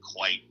I'm not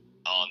quite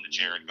on the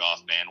Jared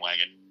Goff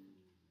bandwagon.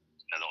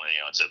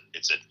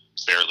 It's a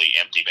fairly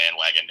empty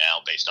bandwagon now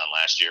based on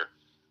last year.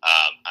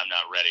 I'm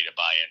not ready to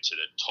buy into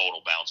the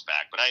total bounce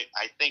back, but I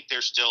think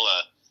they're still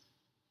a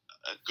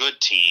good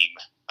team.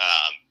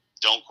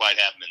 Don't quite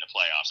have them in the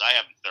playoffs. I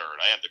have them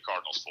third. I have the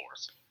Cardinals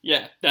fourth.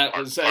 Yeah, that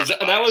was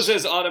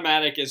as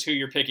automatic as who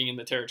you're picking in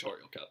the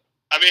Territorial Cup.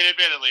 I mean,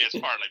 admittedly, it's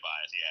partly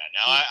biased. Yeah.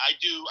 Now, I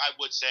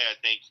would say I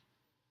think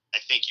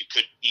you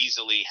could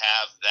easily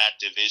have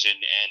that division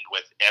end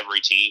with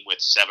every team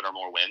with 7 or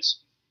more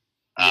wins.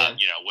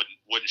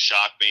 Wouldn't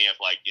shock me if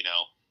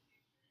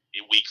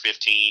in week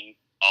 15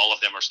 all of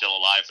them are still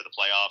alive for the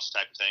playoffs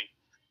type of thing.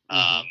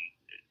 Mm-hmm.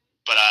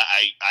 But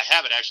I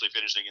have it actually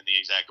finishing in the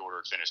exact order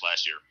it finished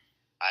last year.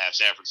 I have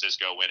San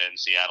Francisco winning,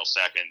 Seattle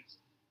second,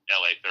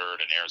 LA third,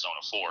 and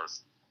Arizona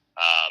fourth,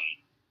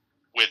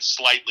 with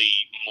slightly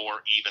more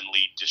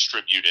evenly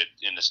distributed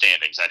in the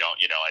standings. I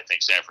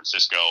think San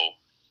Francisco,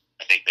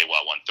 they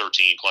won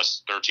 13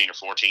 plus 13 or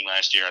 14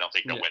 last year. I don't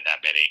think they'll win that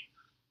many,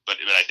 but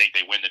I think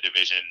they win the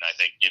division. I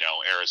think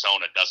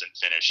Arizona doesn't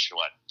finish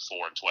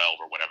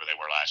 4-12 or whatever they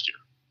were last year.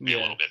 Be a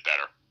little bit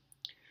better.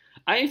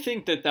 I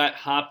think that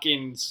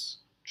Hopkins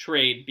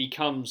trade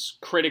becomes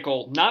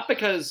critical, not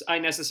because I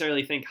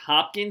necessarily think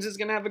Hopkins is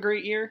going to have a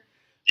great year,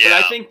 but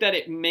I think that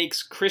it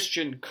makes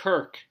Christian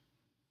Kirk,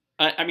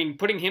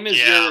 putting him as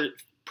your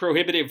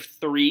prohibitive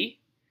 3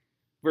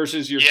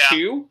 versus your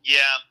 2. Yeah,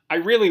 I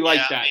really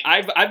like that.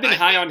 I've been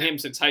high on him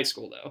since high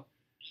school, though.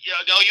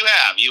 Yeah, no, you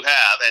have,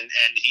 and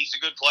he's a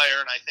good player,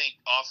 and I think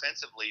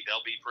offensively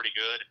they'll be pretty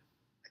good.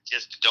 I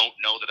just don't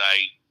know that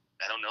I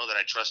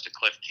trust a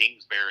Cliff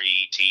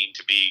Kingsbury team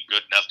to be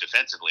good enough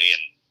defensively,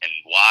 and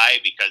why?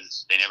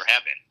 Because they never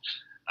have been.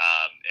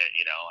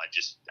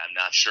 I'm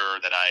not sure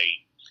that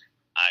I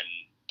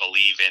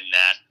believe in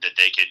that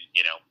they could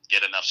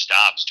get enough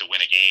stops to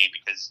win a game,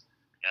 because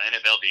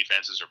NFL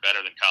defenses are better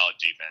than college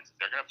defenses.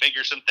 They're going to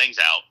figure some things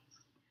out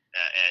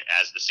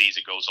as the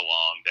season goes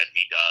along that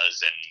he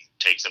does, and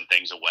take some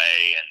things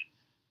away,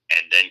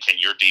 and then can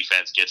your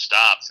defense get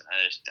stops?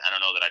 I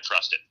don't know that I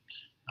trust it.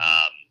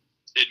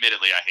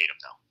 Admittedly, I hate him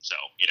though. So,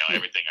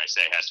 everything I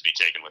say has to be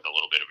taken with a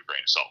little bit of a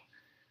grain of salt.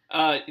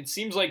 It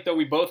seems like, though,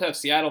 we both have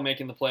Seattle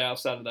making the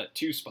playoffs out of that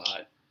 2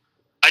 spot.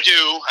 I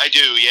do.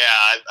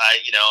 Yeah.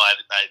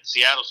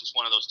 Seattle's just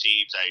one of those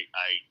teams.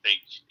 I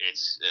think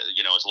it's,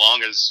 as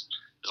long as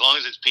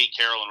it's Pete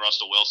Carroll and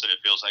Russell Wilson, it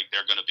feels like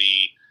they're going to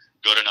be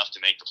good enough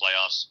to make the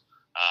playoffs.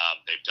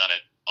 They've done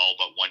it all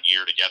but 1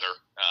 year together.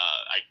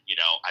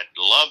 I'd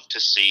love to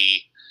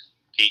see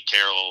Pete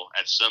Carroll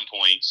at some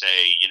point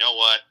say, you know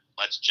what?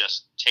 Let's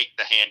just take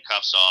the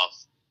handcuffs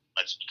off.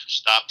 Let's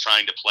stop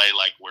trying to play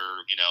like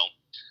we're,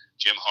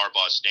 Jim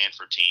Harbaugh's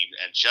Stanford team,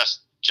 and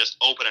just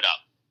open it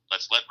up.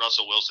 Let's let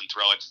Russell Wilson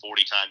throw it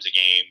 40 times a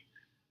game.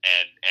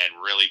 and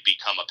really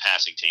become a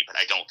passing team. But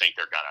I don't think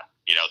they're gonna.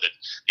 That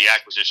the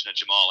acquisition of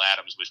Jamal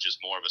Adams was just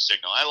more of a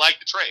signal. I like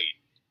the trade,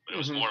 but it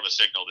was more of a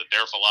signal that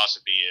their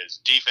philosophy is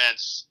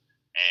defense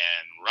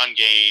and run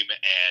game,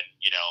 and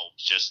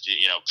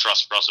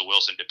trust Russell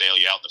Wilson to bail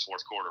you out in the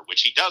fourth quarter,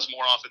 which he does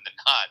more often than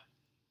not.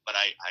 But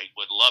I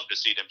would love to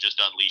see them just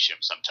unleash him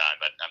sometime,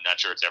 but I'm not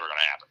sure it's ever going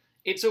to happen.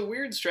 It's a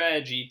weird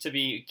strategy to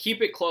be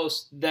keep it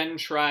close, then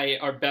try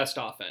our best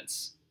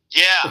offense.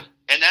 Yeah,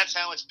 and that's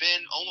how it's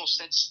been almost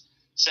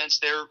since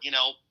their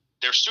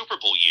Super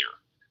Bowl year.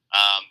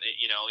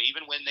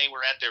 Even when they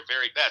were at their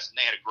very best, and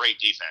they had a great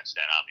defense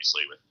then,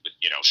 obviously with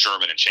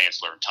Sherman and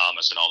Chancellor and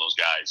Thomas and all those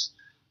guys.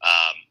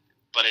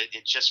 But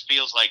it just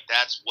feels like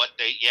that's what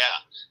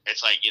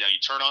it's like, you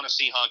turn on a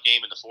Seahawk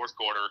game in the fourth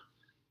quarter,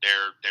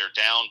 they're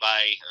down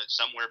by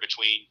somewhere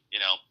between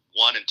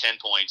 1 and 10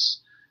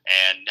 points,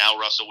 and now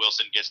Russell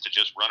Wilson gets to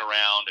just run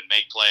around and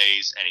make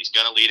plays, and he's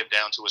going to lead him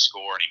down to a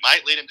score, and he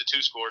might lead him to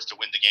 2 scores to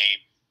win the game.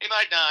 He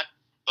might not,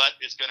 but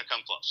it's going to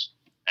come close.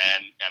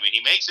 And I mean,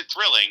 he makes it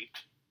thrilling,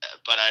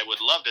 but I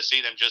would love to see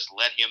them just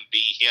let him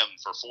be him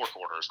for 4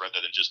 quarters rather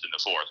than just in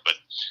the fourth.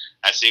 But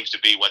that seems to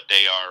be what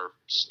they are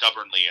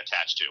stubbornly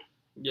attached to.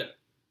 Yeah,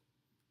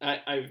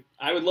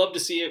 I would love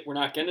to see it. We're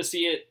not going to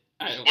see it.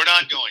 We're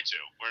not going to.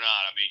 We're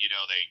not. I mean,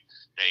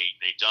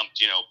 they dumped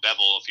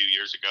Bevel a few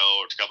years ago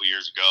or a couple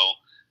years ago,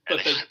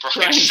 and but they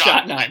Brian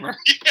Schottenheimer.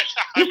 Yeah,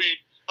 I mean,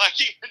 like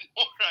even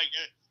more.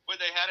 When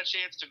they had a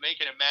chance to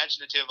make an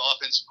imaginative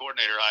offensive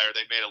coordinator hire,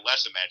 they made a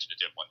less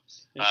imaginative one.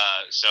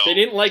 So they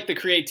didn't like the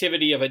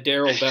creativity of a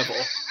Darrell Bevel.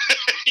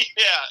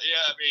 yeah.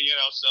 I mean,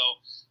 so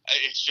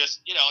it's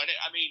just and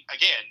I mean,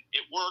 again,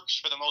 it works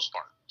for the most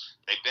part.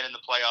 They've been in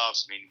the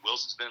playoffs. I mean,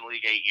 Wilson's been in the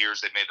league 8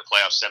 years. They've made the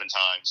playoffs 7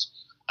 times.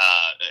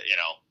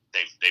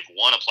 They've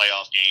won a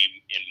playoff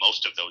game in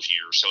most of those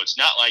years, so it's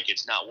not like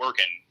it's not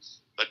working.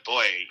 But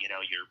boy,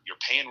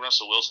 you're paying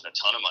Russell Wilson a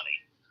ton of money,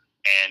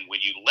 and when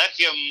you let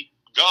him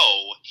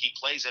go, he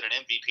plays at an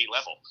MVP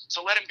level.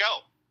 So let him go,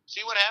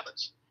 see what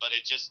happens. But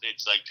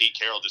it's like Pete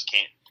Carroll just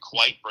can't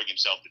quite bring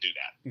himself to do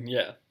that.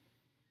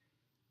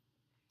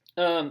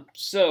 Yeah.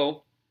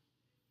 So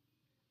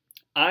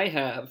I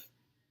have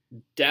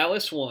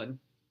Dallas 1,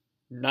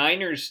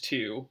 Niners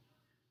 2,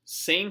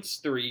 Saints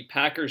 3,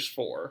 Packers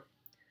 4,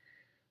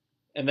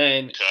 and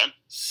then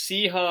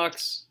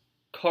Seahawks,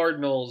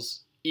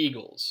 Cardinals,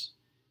 Eagles.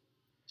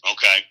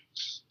 Okay.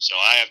 So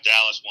I have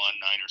Dallas 1,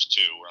 Niners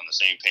 2. We're on the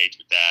same page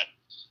with that.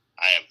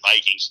 I have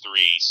Vikings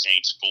 3,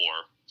 Saints 4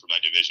 for my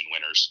division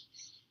winners.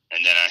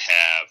 And then I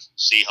have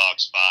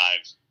Seahawks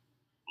 5,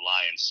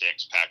 Lions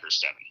 6, Packers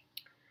 7.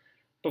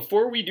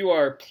 Before we do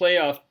our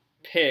playoff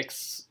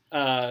picks,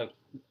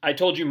 I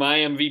told you my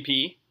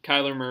MVP,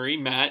 Kyler Murray.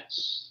 Matt?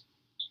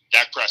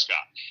 Dak Prescott.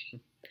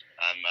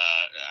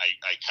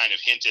 I kind of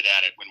hinted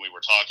at it when we were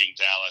talking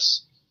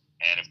Dallas.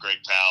 And if Greg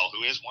Powell,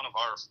 who is one of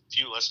our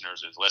few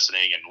listeners, is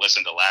listening and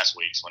listened to last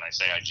week's when I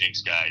say I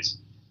jinx guys,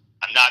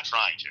 I'm not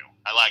trying to.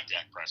 I like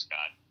Dak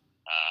Prescott.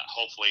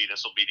 Hopefully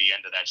this will be the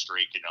end of that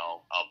streak, and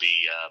I'll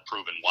be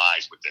proven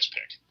wise with this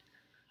pick.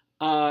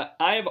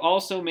 I have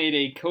also made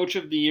a Coach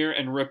of the Year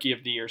and Rookie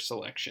of the Year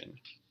selection.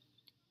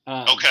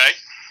 Okay.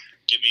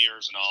 Give me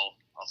yours, and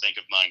I'll think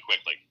of mine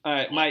quickly. All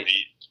right,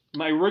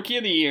 my Rookie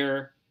of the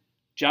Year,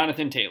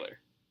 Jonathan Taylor.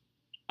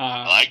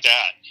 I like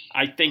that.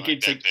 I think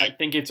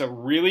it's a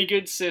really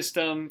good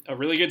system, a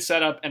really good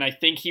setup, and I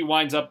think he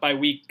winds up by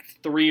week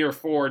 3 or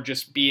 4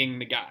 just being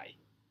the guy.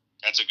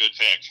 That's a good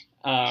pick.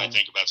 I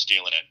think about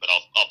stealing it, but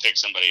I'll pick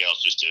somebody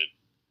else just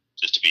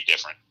to be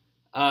different.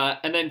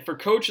 And then for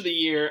Coach of the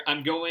Year,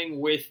 I'm going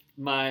with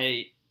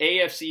my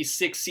AFC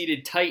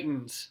 6-seeded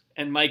Titans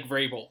and Mike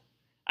Vrabel.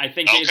 I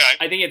think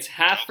it's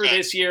half for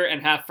this year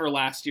and half for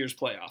last year's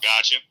playoff.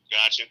 Gotcha.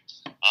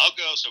 I'll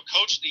go. So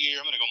Coach of the Year,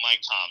 I'm going to go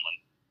Mike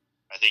Tomlin.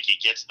 I think he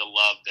gets the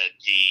love that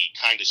he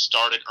kind of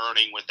started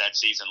earning with that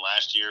season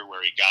last year,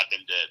 where he got them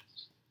to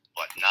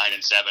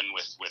 9-7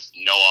 with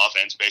no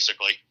offense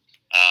basically,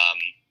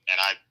 and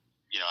I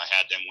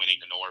had them winning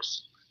the North.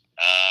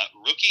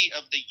 Rookie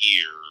of the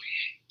Year,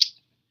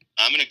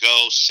 I'm going to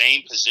go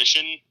same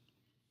position,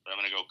 but I'm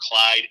going to go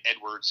Clyde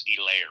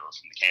Edwards-Helaire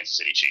from the Kansas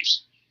City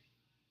Chiefs.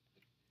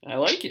 I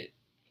like it.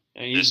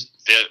 Just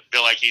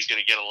feel like he's going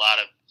to get a lot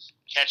of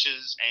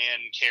catches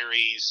and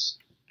carries.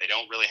 They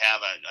don't really have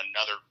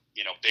another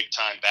big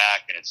time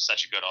back, and it's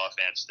such a good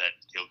offense that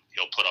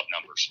he'll put up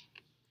numbers.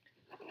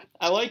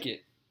 I like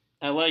it.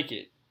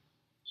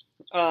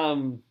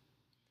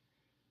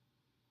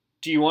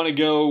 Do you want to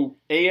go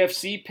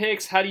AFC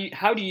picks? How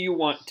do you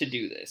want to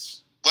do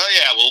this? Well,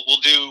 yeah,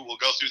 we'll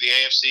go through the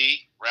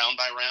AFC round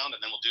by round,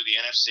 and then we'll do the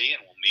NFC,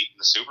 and we'll meet in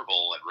the Super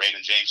Bowl at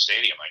Raymond James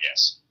Stadium, I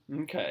guess.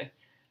 Okay.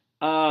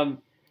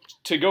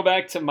 To go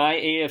back to my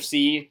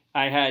AFC,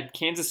 I had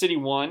Kansas City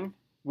 1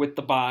 with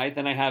the bye.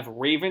 Then I have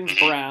Ravens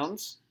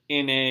Browns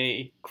in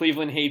a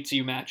Cleveland hates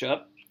you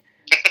matchup.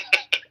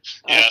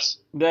 Yes.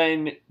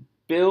 Then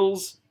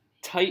Bills,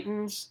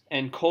 Titans,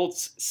 and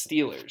Colts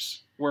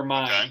Steelers were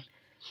mine. Okay.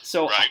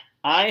 So right.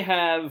 I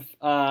have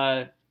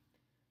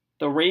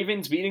the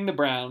Ravens beating the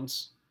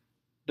Browns,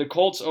 the the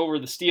Colts over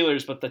the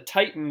Steelers, but the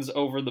Titans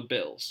over the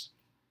Bills.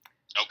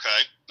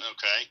 Okay.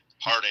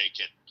 Heartache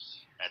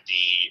at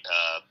the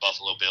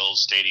Buffalo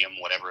Bills Stadium,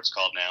 whatever it's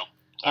called now.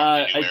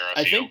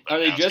 I think, are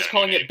they just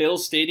calling it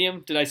Bills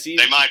Stadium? Did I see?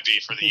 They might be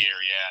for the year,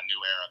 yeah.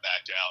 New era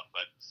backed out.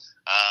 But,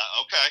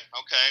 okay.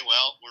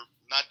 Well, we're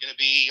not going to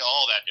be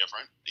all that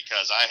different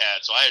because I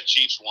had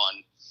Chiefs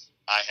 1.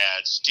 I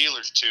had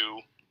Steelers 2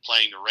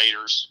 playing the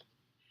Raiders.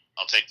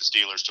 I'll take the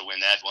Steelers to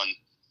win that one.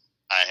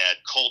 I had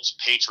Colts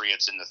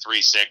Patriots in the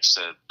 3-6,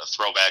 a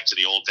throwback to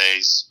the old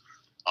days.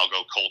 I'll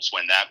go Colts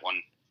win that one.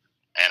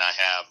 And I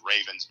have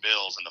Ravens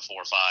Bills in the 4-5,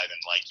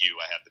 and like you,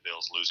 I have the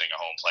Bills losing a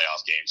home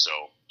playoff game,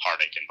 so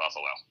heartache in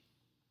Buffalo.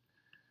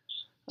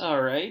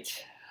 All right.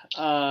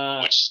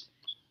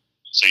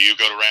 So you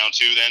go to round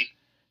 2 then?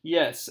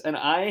 Yes, and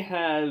I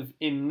have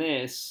in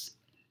this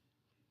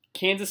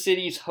Kansas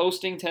City's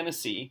hosting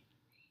Tennessee,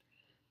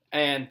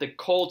 and the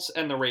Colts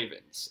and the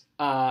Ravens.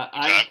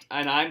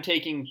 I'm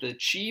taking the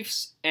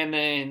Chiefs, and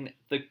then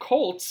the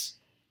Colts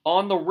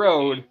on the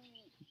road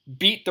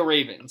beat the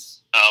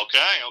Ravens. Okay.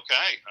 I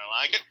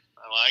like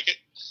it.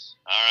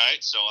 All right,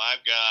 so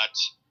I've got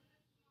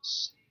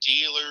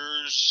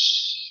Steelers,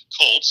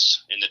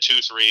 Colts in the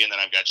 2-3, and then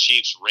I've got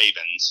Chiefs,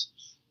 Ravens,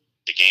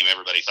 the game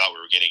everybody thought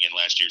we were getting in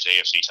last year's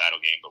AFC title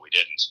game, but we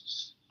didn't.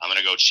 I'm going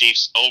to go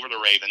Chiefs over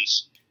the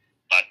Ravens,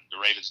 but the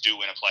Ravens do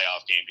win a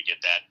playoff game to get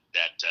that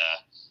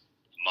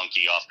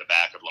monkey off the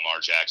back of Lamar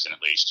Jackson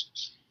at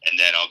least. And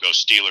then I'll go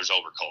Steelers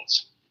over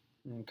Colts.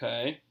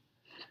 Okay.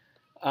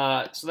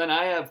 So then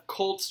I have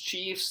Colts,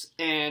 Chiefs,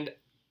 and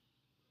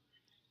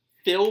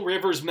Phil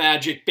Rivers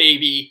magic,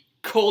 baby.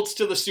 Colts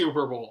to the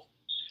Super Bowl.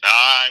 All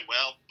right,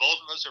 well, both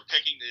of us are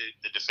picking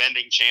the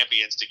defending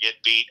champions to get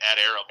beat at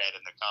Arrowhead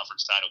in the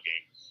conference title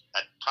game.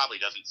 That probably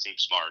doesn't seem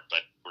smart,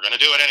 but we're going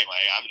to do it anyway.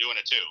 I'm doing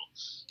it too.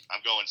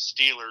 I'm going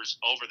Steelers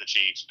over the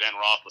Chiefs. Ben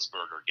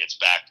Roethlisberger gets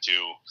back to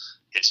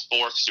his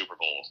 4th Super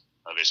Bowl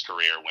of his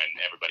career when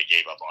everybody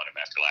gave up on him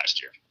after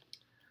last year.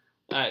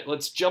 All right,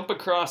 let's jump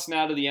across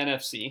now to the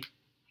NFC.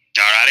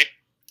 All righty.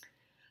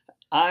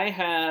 I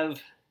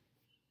have,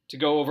 to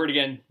go over it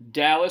again,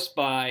 Dallas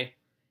by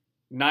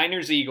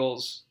Niners,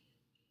 Eagles,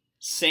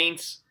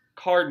 Saints,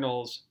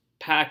 Cardinals,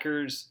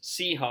 Packers,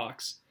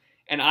 Seahawks.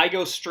 And I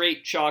go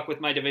straight chalk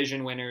with my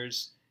division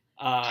winners.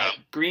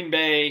 Green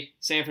Bay,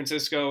 San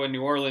Francisco, and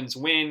New Orleans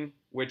win,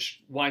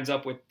 which winds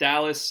up with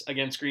Dallas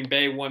against Green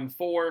Bay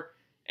 1-4,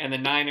 and the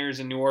Niners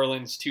and New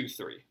Orleans 2-3.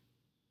 Okay.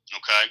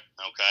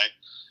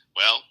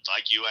 Well,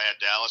 like you, I had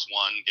Dallas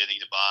 1 getting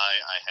the bye.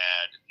 I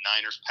had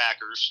Niners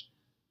Packers,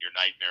 your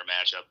nightmare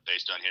matchup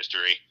based on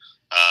history.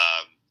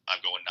 I'm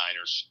going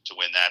Niners to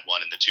win that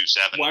one in the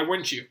 2-7. Why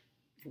wouldn't you?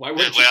 Well,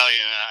 yeah,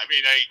 I mean,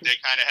 they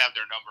kind of have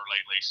their number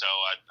lately, so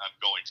I'm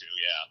going to,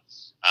 yeah.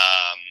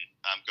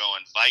 I'm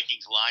going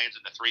Vikings-Lions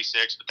in the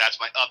 3-6, but that's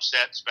my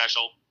upset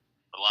special.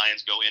 The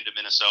Lions go into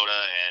Minnesota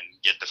and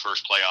get the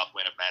first playoff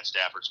win of Matt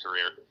Stafford's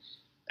career.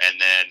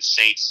 And then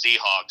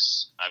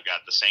Saints-Seahawks, I've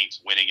got the Saints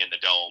winning in the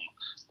Dome,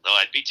 though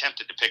I'd be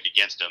tempted to pick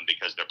against them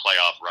because their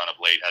playoff run of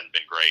late hadn't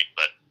been great,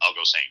 but I'll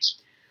go Saints.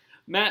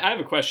 Matt, I have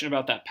a question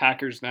about that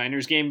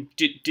Packers-Niners game.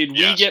 Did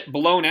we get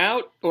blown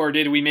out, or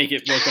did we make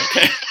it look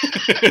okay?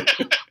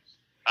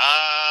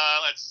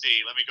 Let's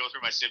see. Let me go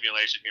through my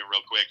simulation here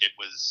real quick. It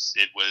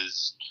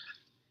was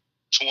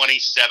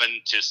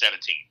 27-17.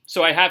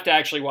 So I have to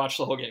actually watch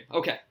the whole game.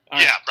 Okay. All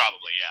right. Yeah,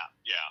 probably.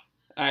 Yeah.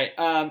 All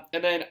right.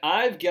 And then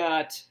I've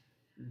got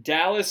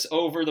Dallas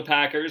over the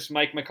Packers.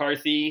 Mike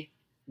McCarthy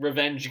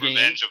revenge game.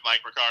 Revenge of Mike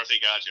McCarthy.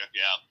 Gotcha.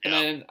 Yeah. And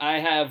then I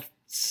have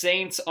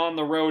Saints on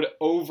the road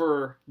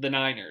over the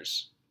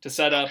Niners to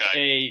set up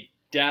a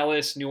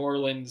Dallas-New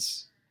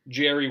Orleans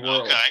Jerry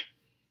World. Okay.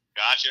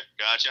 Gotcha.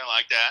 I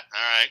like that.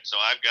 All right. So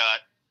I've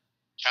got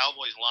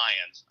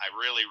Cowboys-Lions. I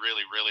really,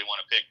 really, really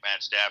want to pick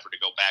Matt Stafford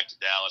to go back to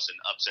Dallas and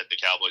upset the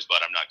Cowboys,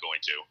 but I'm not going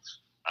to.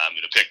 I'm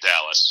going to pick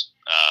Dallas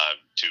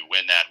to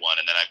win that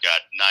one. And then I've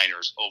got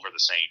Niners over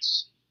the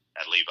Saints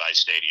at Levi's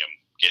Stadium,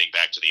 getting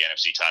back to the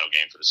NFC title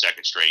game for the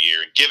 2nd straight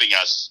year and giving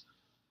us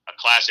a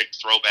classic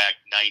throwback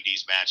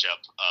 90s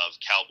matchup of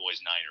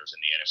Cowboys-Niners in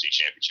the NFC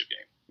Championship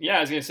game. Yeah,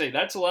 I was going to say,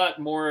 that's a lot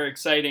more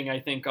exciting, I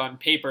think, on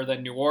paper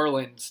than New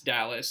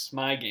Orleans-Dallas,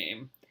 my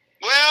game.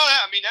 Well,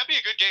 I mean, that'd be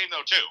a good game,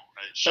 though, too.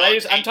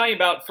 But I'm talking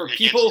about for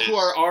people who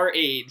are our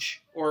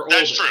age or older.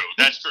 That's true.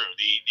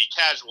 The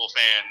casual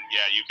fan,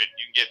 yeah, you can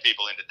get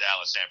people into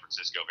Dallas, San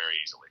Francisco very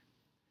easily.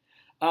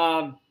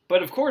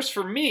 But, of course,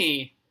 for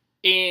me,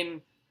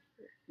 in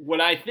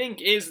what I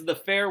think is the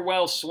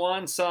farewell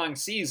swan song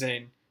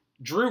season,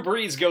 Drew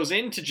Brees goes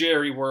into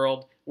Jerry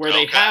World, where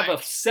they have a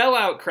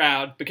sellout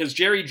crowd because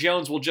Jerry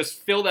Jones will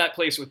just fill that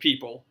place with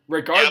people,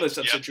 regardless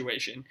of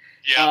situation.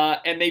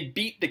 Yep. And they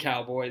beat the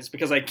Cowboys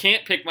because I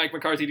can't pick Mike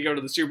McCarthy to go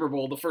to the Super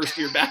Bowl the first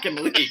year back in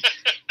the league.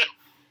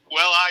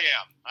 Well, I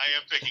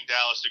am picking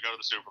Dallas to go to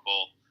the Super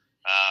Bowl.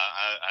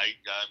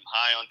 I'm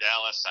high on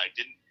Dallas.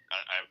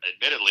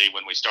 Admittedly,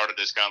 when we started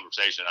this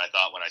conversation, I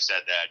thought when I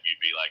said that, you'd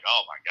be like,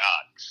 oh, my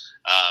God.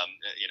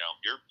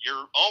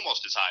 You're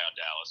almost as high on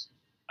Dallas.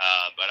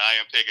 But I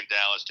am picking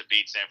Dallas to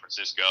beat San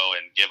Francisco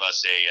and give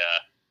us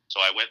So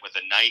I went with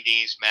a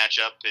 90s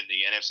matchup in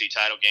the NFC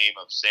title game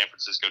of San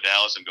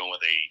Francisco-Dallas. I'm going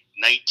with a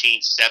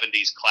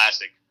 1970s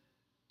classic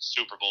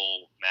Super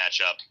Bowl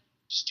matchup,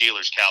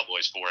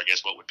 Steelers-Cowboys for, I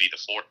guess, what would be the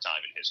fourth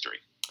time in history.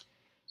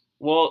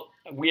 Well,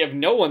 we have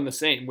no one the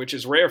same, which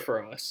is rare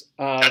for us.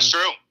 That's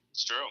true.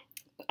 It's true.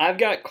 I've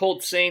got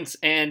Colts Saints,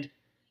 and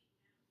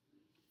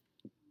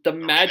the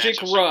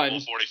magic run.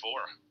 44.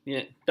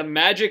 Yeah, the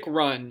magic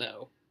run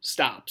though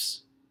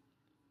stops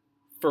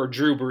for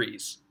Drew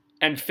Brees,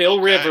 and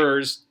Phil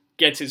Rivers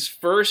gets his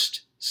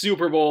first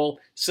Super Bowl,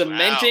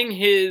 cementing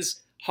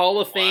his Hall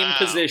of Fame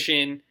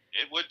position.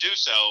 It would do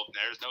so.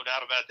 There's no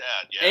doubt about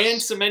that. Yes.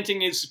 And cementing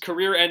his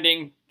career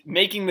ending,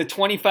 making the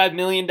 $25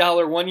 million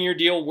one-year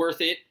deal worth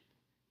it.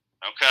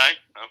 Okay.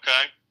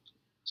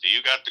 So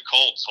you got the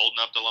Colts holding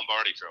up the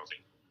Lombardi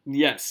Trophy.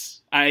 Yes.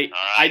 I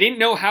didn't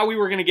know how we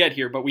were going to get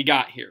here, but we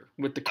got here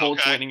with the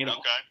Colts winning it all.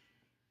 Okay.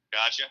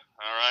 Gotcha.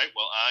 All right.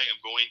 Well, I am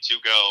going to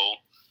go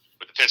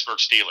with the Pittsburgh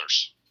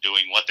Steelers,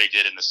 doing what they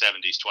did in the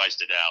 70s twice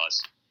to Dallas,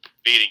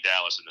 beating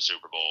Dallas in the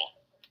Super Bowl.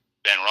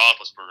 Ben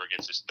Roethlisberger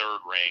gets his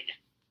third ring.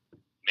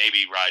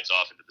 Maybe rides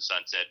off into the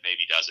sunset,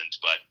 maybe doesn't.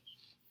 But,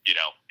 you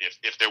know,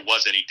 if there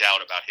was any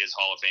doubt about his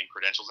Hall of Fame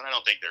credentials, and I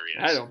don't think there is.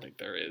 I don't think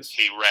there is.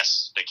 He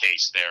rests the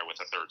case there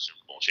with a third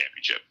Super Bowl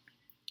championship.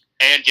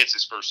 And gets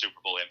his first Super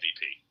Bowl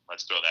MVP.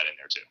 Let's throw that in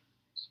there, too.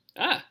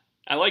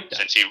 I like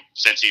that.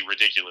 Since he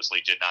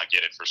ridiculously did not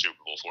get it for Super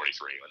Bowl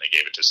 43 when they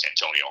gave it to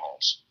Santonio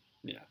Holmes.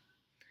 Yeah.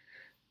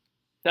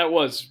 That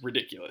was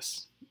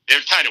ridiculous.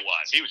 It kind of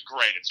was. He was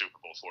great at Super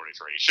Bowl 43.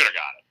 He should have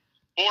got it.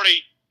 40,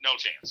 no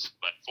chance.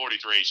 But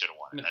 43, should have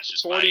won it. That's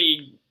just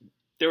 40.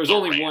 There was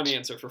only one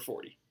answer for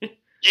 40. Yeah.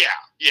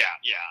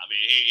 I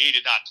mean, he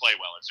did not play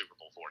well in Super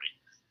Bowl 40.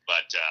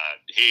 But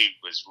he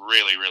was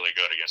really, really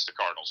good against the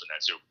Cardinals in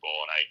that Super Bowl.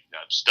 And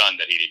I'm stunned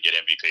that he didn't get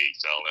MVP.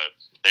 So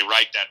they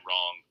right that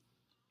wrong.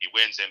 He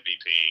wins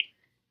MVP,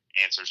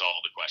 answers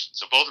all the questions.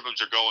 So both of them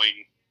are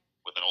going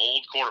with an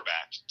old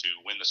quarterback to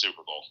win the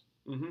Super Bowl.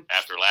 Mm-hmm.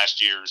 After last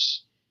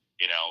year's,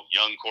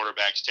 young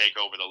quarterbacks take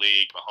over the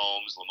league,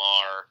 Mahomes,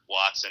 Lamar,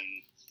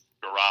 Watson,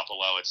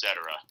 Garoppolo,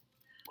 etc.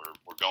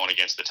 We're going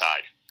against the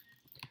tide.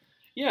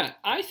 Yeah,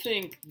 I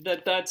think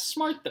that's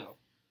smart, though.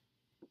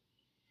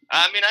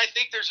 I mean, I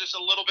think there's just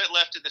a little bit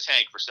left in the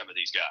tank for some of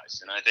these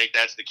guys, and I think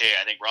that's the case.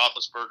 I think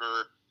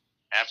Roethlisberger,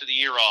 after the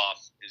year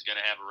off, is going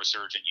to have a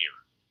resurgent year.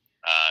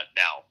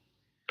 Now,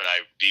 could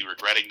I be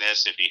regretting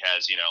this if he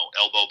has,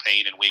 elbow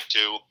pain in week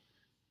 2?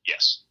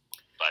 Yes.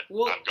 But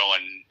I'm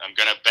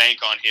going to bank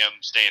on him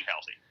staying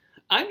healthy.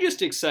 I'm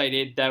just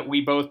excited that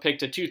we both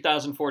picked a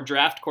 2004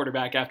 draft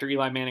quarterback after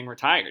Eli Manning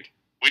retired.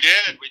 We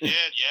did,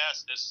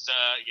 yes. This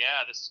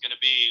is going to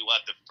be,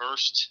 the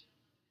first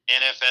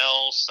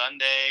NFL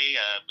Sunday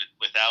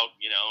without,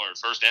 or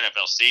first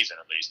NFL season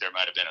at least. There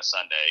might have been a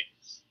Sunday,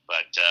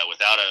 but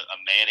without a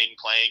Manning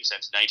playing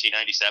since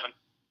 1997.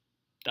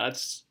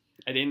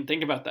 I didn't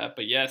think about that,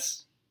 but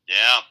yes.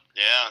 Yeah,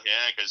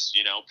 because,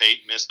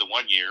 Peyton missed the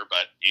 1 year,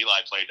 but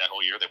Eli played that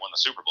whole year. They won the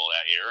Super Bowl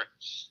that year,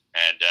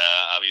 and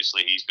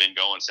obviously he's been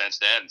going since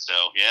then. So,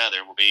 yeah,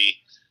 there will be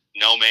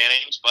no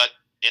Mannings, but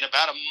in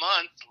about a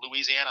month,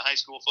 Louisiana high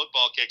school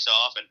football kicks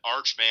off, and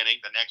Arch Manning,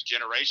 the next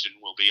generation,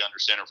 will be under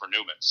center for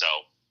Newman. So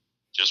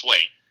just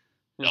wait.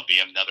 There'll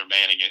be another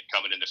Manning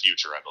coming in the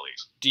future, I believe.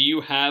 Do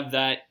you have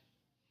that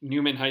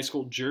Newman High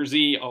School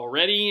jersey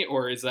already,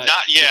 or is that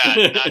not yet?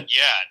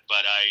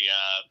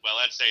 But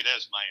let's say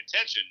this: my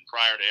intention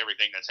prior to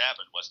everything that's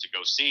happened was to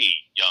go see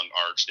young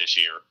Arch this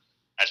year.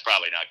 That's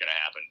probably not going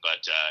to happen,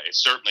 but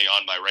it's certainly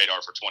on my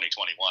radar for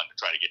 2021 to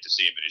try to get to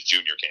see him in his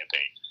junior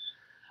campaign.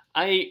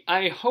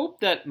 I hope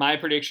that my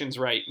prediction's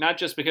right, not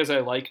just because I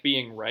like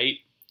being right.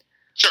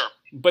 Sure.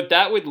 But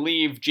that would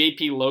leave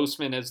J.P.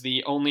 Losman as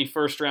the only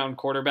first-round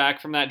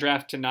quarterback from that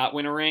draft to not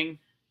win a ring.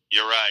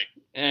 You're right.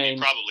 And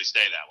he'd probably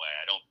stay that way.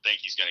 I don't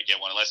think he's going to get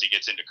one unless he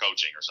gets into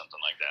coaching or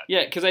something like that.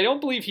 Yeah, because I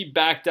don't believe he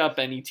backed up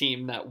any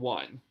team that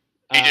won.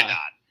 He did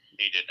not.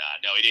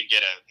 No, he didn't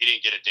get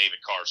a David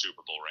Carr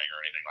Super Bowl ring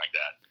or anything like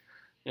that.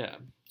 Yeah.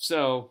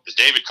 So because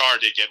David Carr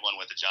did get one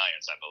with the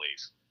Giants, I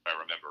believe. If I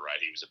remember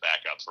right, he was a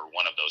backup for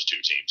one of those two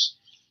teams.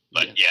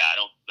 But I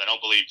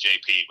don't believe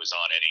JP was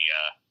on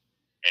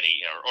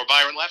any or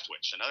Byron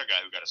Leftwich, another guy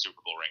who got a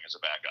Super Bowl ring as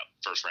a backup,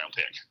 first round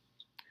pick.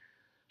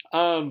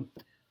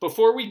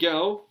 Before we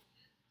go,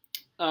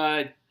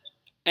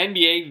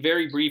 NBA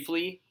very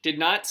briefly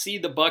did not see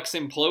the Bucks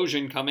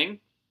implosion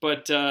coming,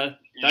 but that's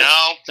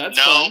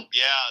fun.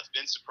 Yeah, it's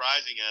been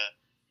surprising.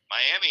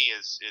 Miami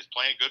is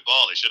playing good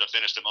ball. They should have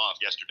finished them off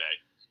yesterday.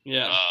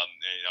 Yeah.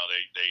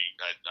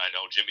 I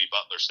know Jimmy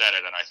Butler said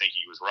it, and I think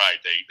he was right.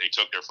 They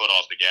took their foot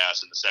off the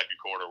gas in the second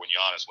quarter when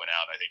Giannis went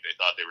out. I think they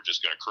thought they were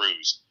just going to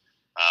cruise.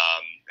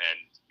 And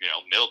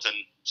Middleton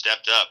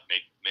stepped up,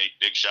 made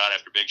big shot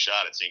after big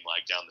shot. It seemed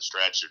like down the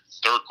stretch,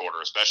 third quarter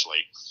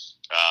especially.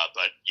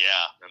 But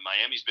yeah,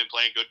 Miami's been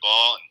playing good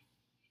ball, and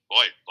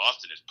boy,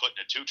 Boston is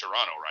putting it to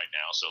Toronto right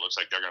now. So it looks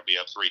like they're going to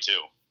be up 3-2.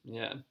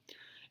 Yeah,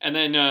 and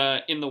then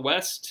in the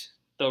West,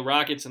 the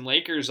Rockets and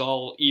Lakers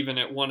all even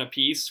at 1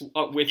 apiece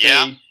with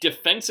a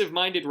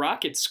defensive-minded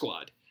Rockets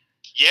squad.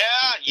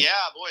 Yeah,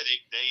 boy,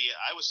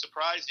 I was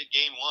surprised at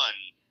game one.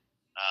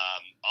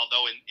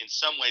 Although in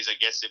some ways, I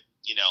guess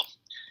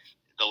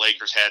the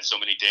Lakers had so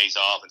many days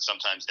off, and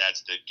sometimes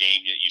that's the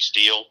game that you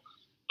steal.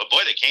 But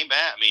boy, they came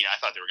back. I mean, I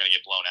thought they were going to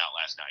get blown out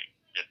last night.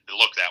 It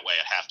looked that way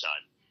at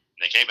halftime.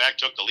 And they came back,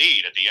 took the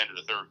lead at the end of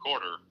the third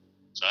quarter.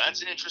 So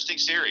that's an interesting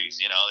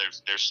series.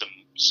 There's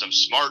some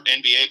smart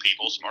NBA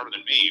people, smarter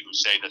than me, who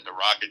say that the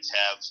Rockets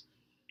have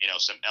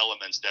some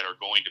elements that are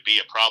going to be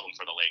a problem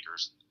for the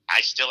Lakers.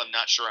 I still am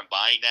not sure I'm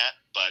buying that,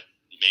 but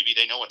maybe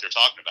they know what they're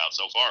talking about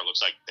so far. It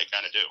looks like they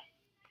kind of do.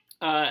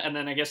 And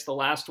then I guess the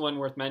last one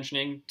worth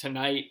mentioning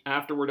tonight,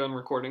 after we're done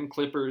recording,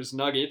 Clippers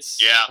Nuggets.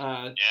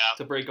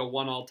 To break a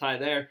 1-1 tie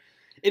there.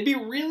 It'd be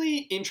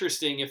really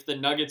interesting if the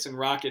Nuggets and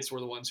Rockets were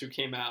the ones who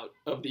came out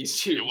of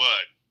these two. It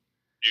would.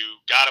 You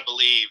got to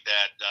believe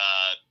that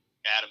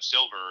Adam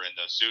Silver and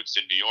the suits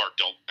in New York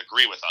don't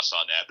agree with us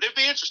on that, but it'd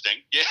be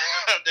interesting. Yeah,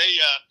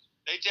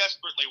 they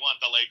desperately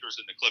want the Lakers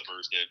and the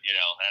Clippers to,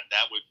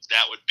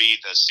 that would be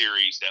the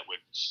series that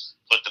would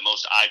put the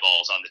most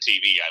eyeballs on the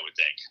TV, I would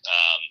think.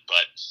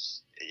 But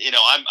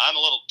I'm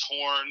a little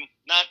torn.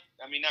 Not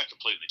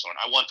completely torn.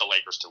 I want the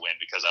Lakers to win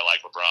because I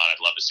like LeBron.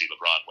 I'd love to see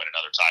LeBron win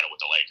another title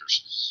with the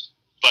Lakers.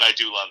 But I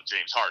do love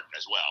James Harden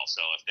as well.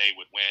 So if they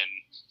would win,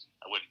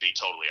 I wouldn't be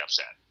totally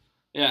upset.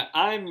 Yeah,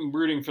 I'm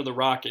rooting for the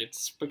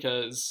Rockets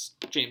because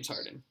James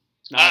Harden.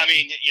 That's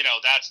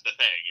the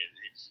thing.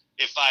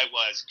 If I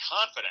was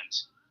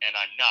confident, and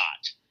I'm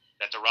not,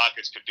 that the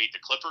Rockets could beat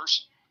the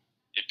Clippers,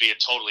 it'd be a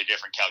totally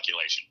different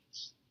calculation.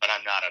 But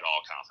I'm not at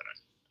all confident.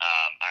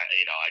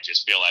 I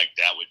just feel like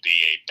that would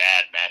be a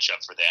bad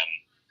matchup for them,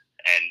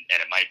 and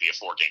it might be a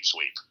 4-game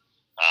sweep.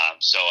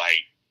 So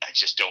I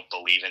just don't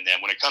believe in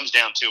them. When it comes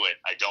down to it,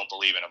 I don't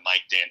believe in a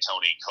Mike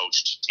D'Antoni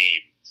coached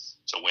team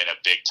to win a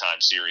big-time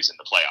series in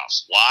the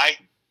playoffs.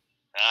 Why?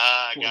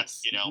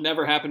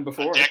 Never happened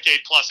before. A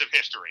decade plus of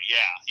history.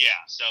 Yeah.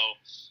 So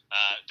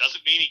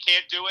doesn't mean he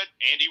can't do it.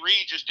 Andy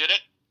Reid just did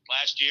it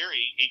last year.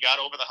 He got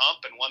over the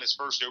hump and won his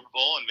first Super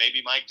Bowl, and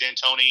maybe Mike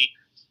D'Antoni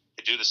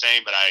could do the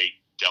same, but I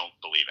don't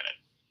believe in it.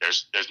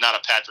 There's not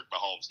a Patrick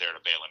Mahomes there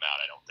to bail him out,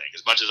 I don't think.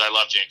 As much as I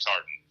love James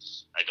Harden,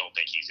 I don't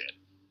think he's it.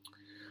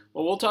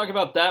 Well, we'll talk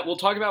about that.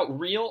 We'll talk about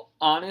real,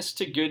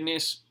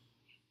 honest-to-goodness,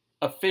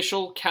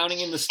 official,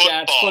 counting in the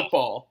stats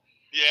football.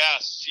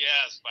 Yes.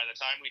 By the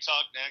time we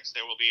talk next,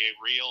 there will be a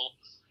real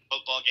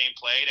football game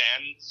played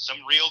and some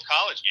real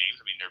college games.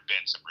 I mean, there have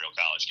been some real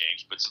college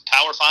games, but some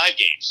Power 5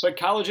 games. But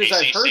colleges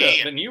I've heard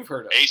of and you've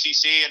heard of.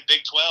 ACC and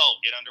Big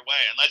 12 get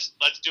underway. And let's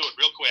do it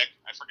real quick.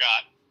 I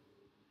forgot.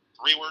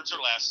 3 words or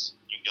less.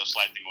 You can go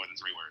slightly more than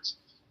 3 words.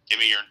 Give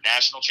me your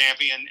national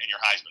champion and your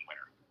Heisman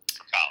winner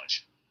for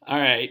college. All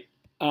right.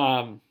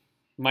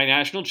 My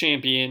national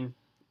champion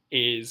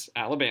is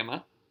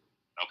Alabama.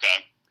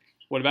 Okay.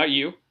 What about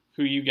you?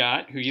 Who you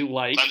got? Who you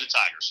like? Clemson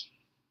Tigers.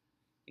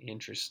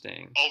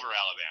 Interesting. Over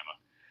Alabama.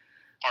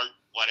 Part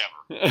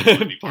whatever.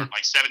 Would be part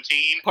like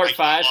 17. Part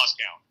 5. Lost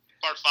count.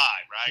 Part 5,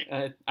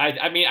 right?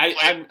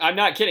 I'm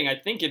not kidding. I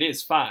think it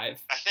is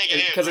 5. I think it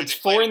is because it's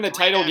 4 in the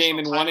title game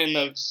and 1 in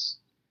the.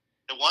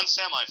 The 1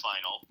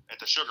 semifinal at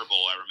the Sugar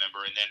Bowl, I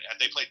remember, and then have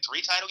they played 3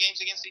 title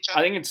games against each other?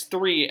 I think it's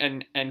 3,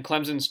 and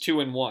Clemson's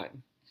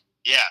 2-1.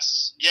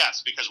 Yes,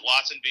 because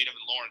Watson beat him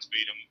and Lawrence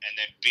beat him, and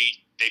then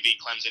they beat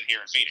Clemson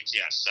here in Phoenix.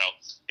 Yes, so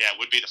yeah, it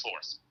would be the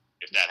 4th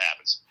if that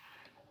happens.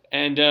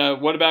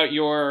 And what about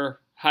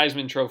your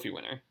Heisman Trophy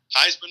winner?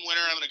 Heisman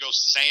winner, I'm going to go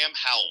Sam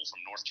Howell from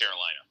North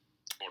Carolina,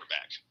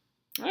 quarterback.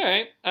 All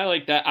right, I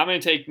like that. I'm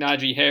going to take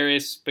Najee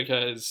Harris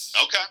because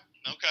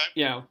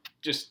okay,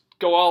 just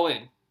go all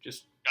in.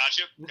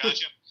 Gotcha.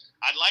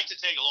 I'd like to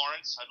take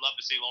Lawrence. I'd love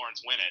to see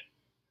Lawrence win it.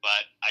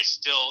 But I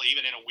still,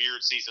 even in a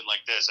weird season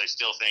like this, I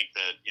still think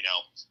that, the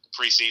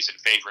preseason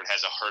favorite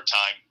has a hard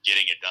time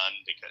getting it done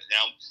because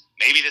now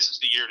maybe this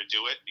is the year to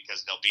do it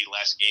because there'll be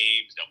less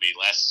games. There'll be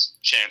less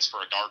chance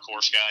for a dark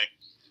horse guy.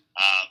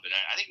 But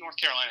I think North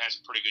Carolina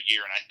has a pretty good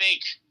year. And I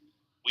think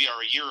we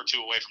are a year or 2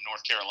 away from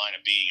North Carolina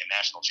being a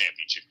national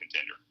championship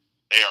contender.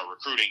 They are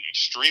recruiting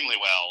extremely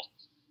well.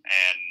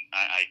 And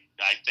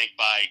I think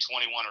by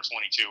 21 or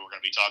 22, we're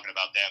going to be talking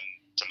about them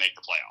to make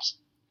the playoffs.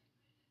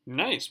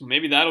 Nice.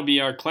 Maybe that'll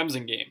be our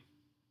Clemson game.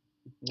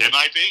 It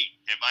might be.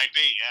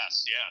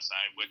 Yes.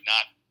 I would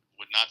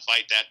not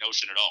fight that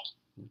notion at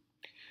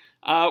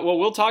all. Well,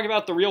 we'll talk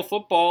about the real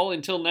football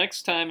until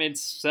next time.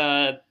 It's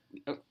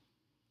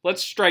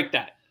let's strike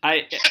that.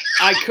 I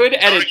could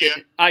edit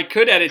it. I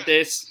could edit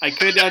this. I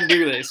could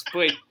undo this.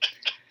 But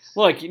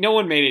look, no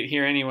one made it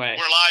here anyway.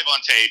 We're live on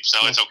tape,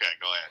 so it's okay.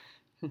 Go ahead.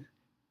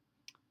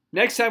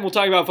 Next time we'll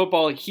talk about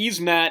football.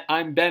 He's Matt.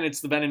 I'm Ben. It's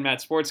the Ben and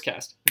Matt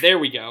Sportscast. There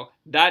we go.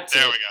 There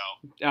we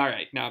go. All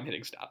right. Now I'm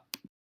hitting stop.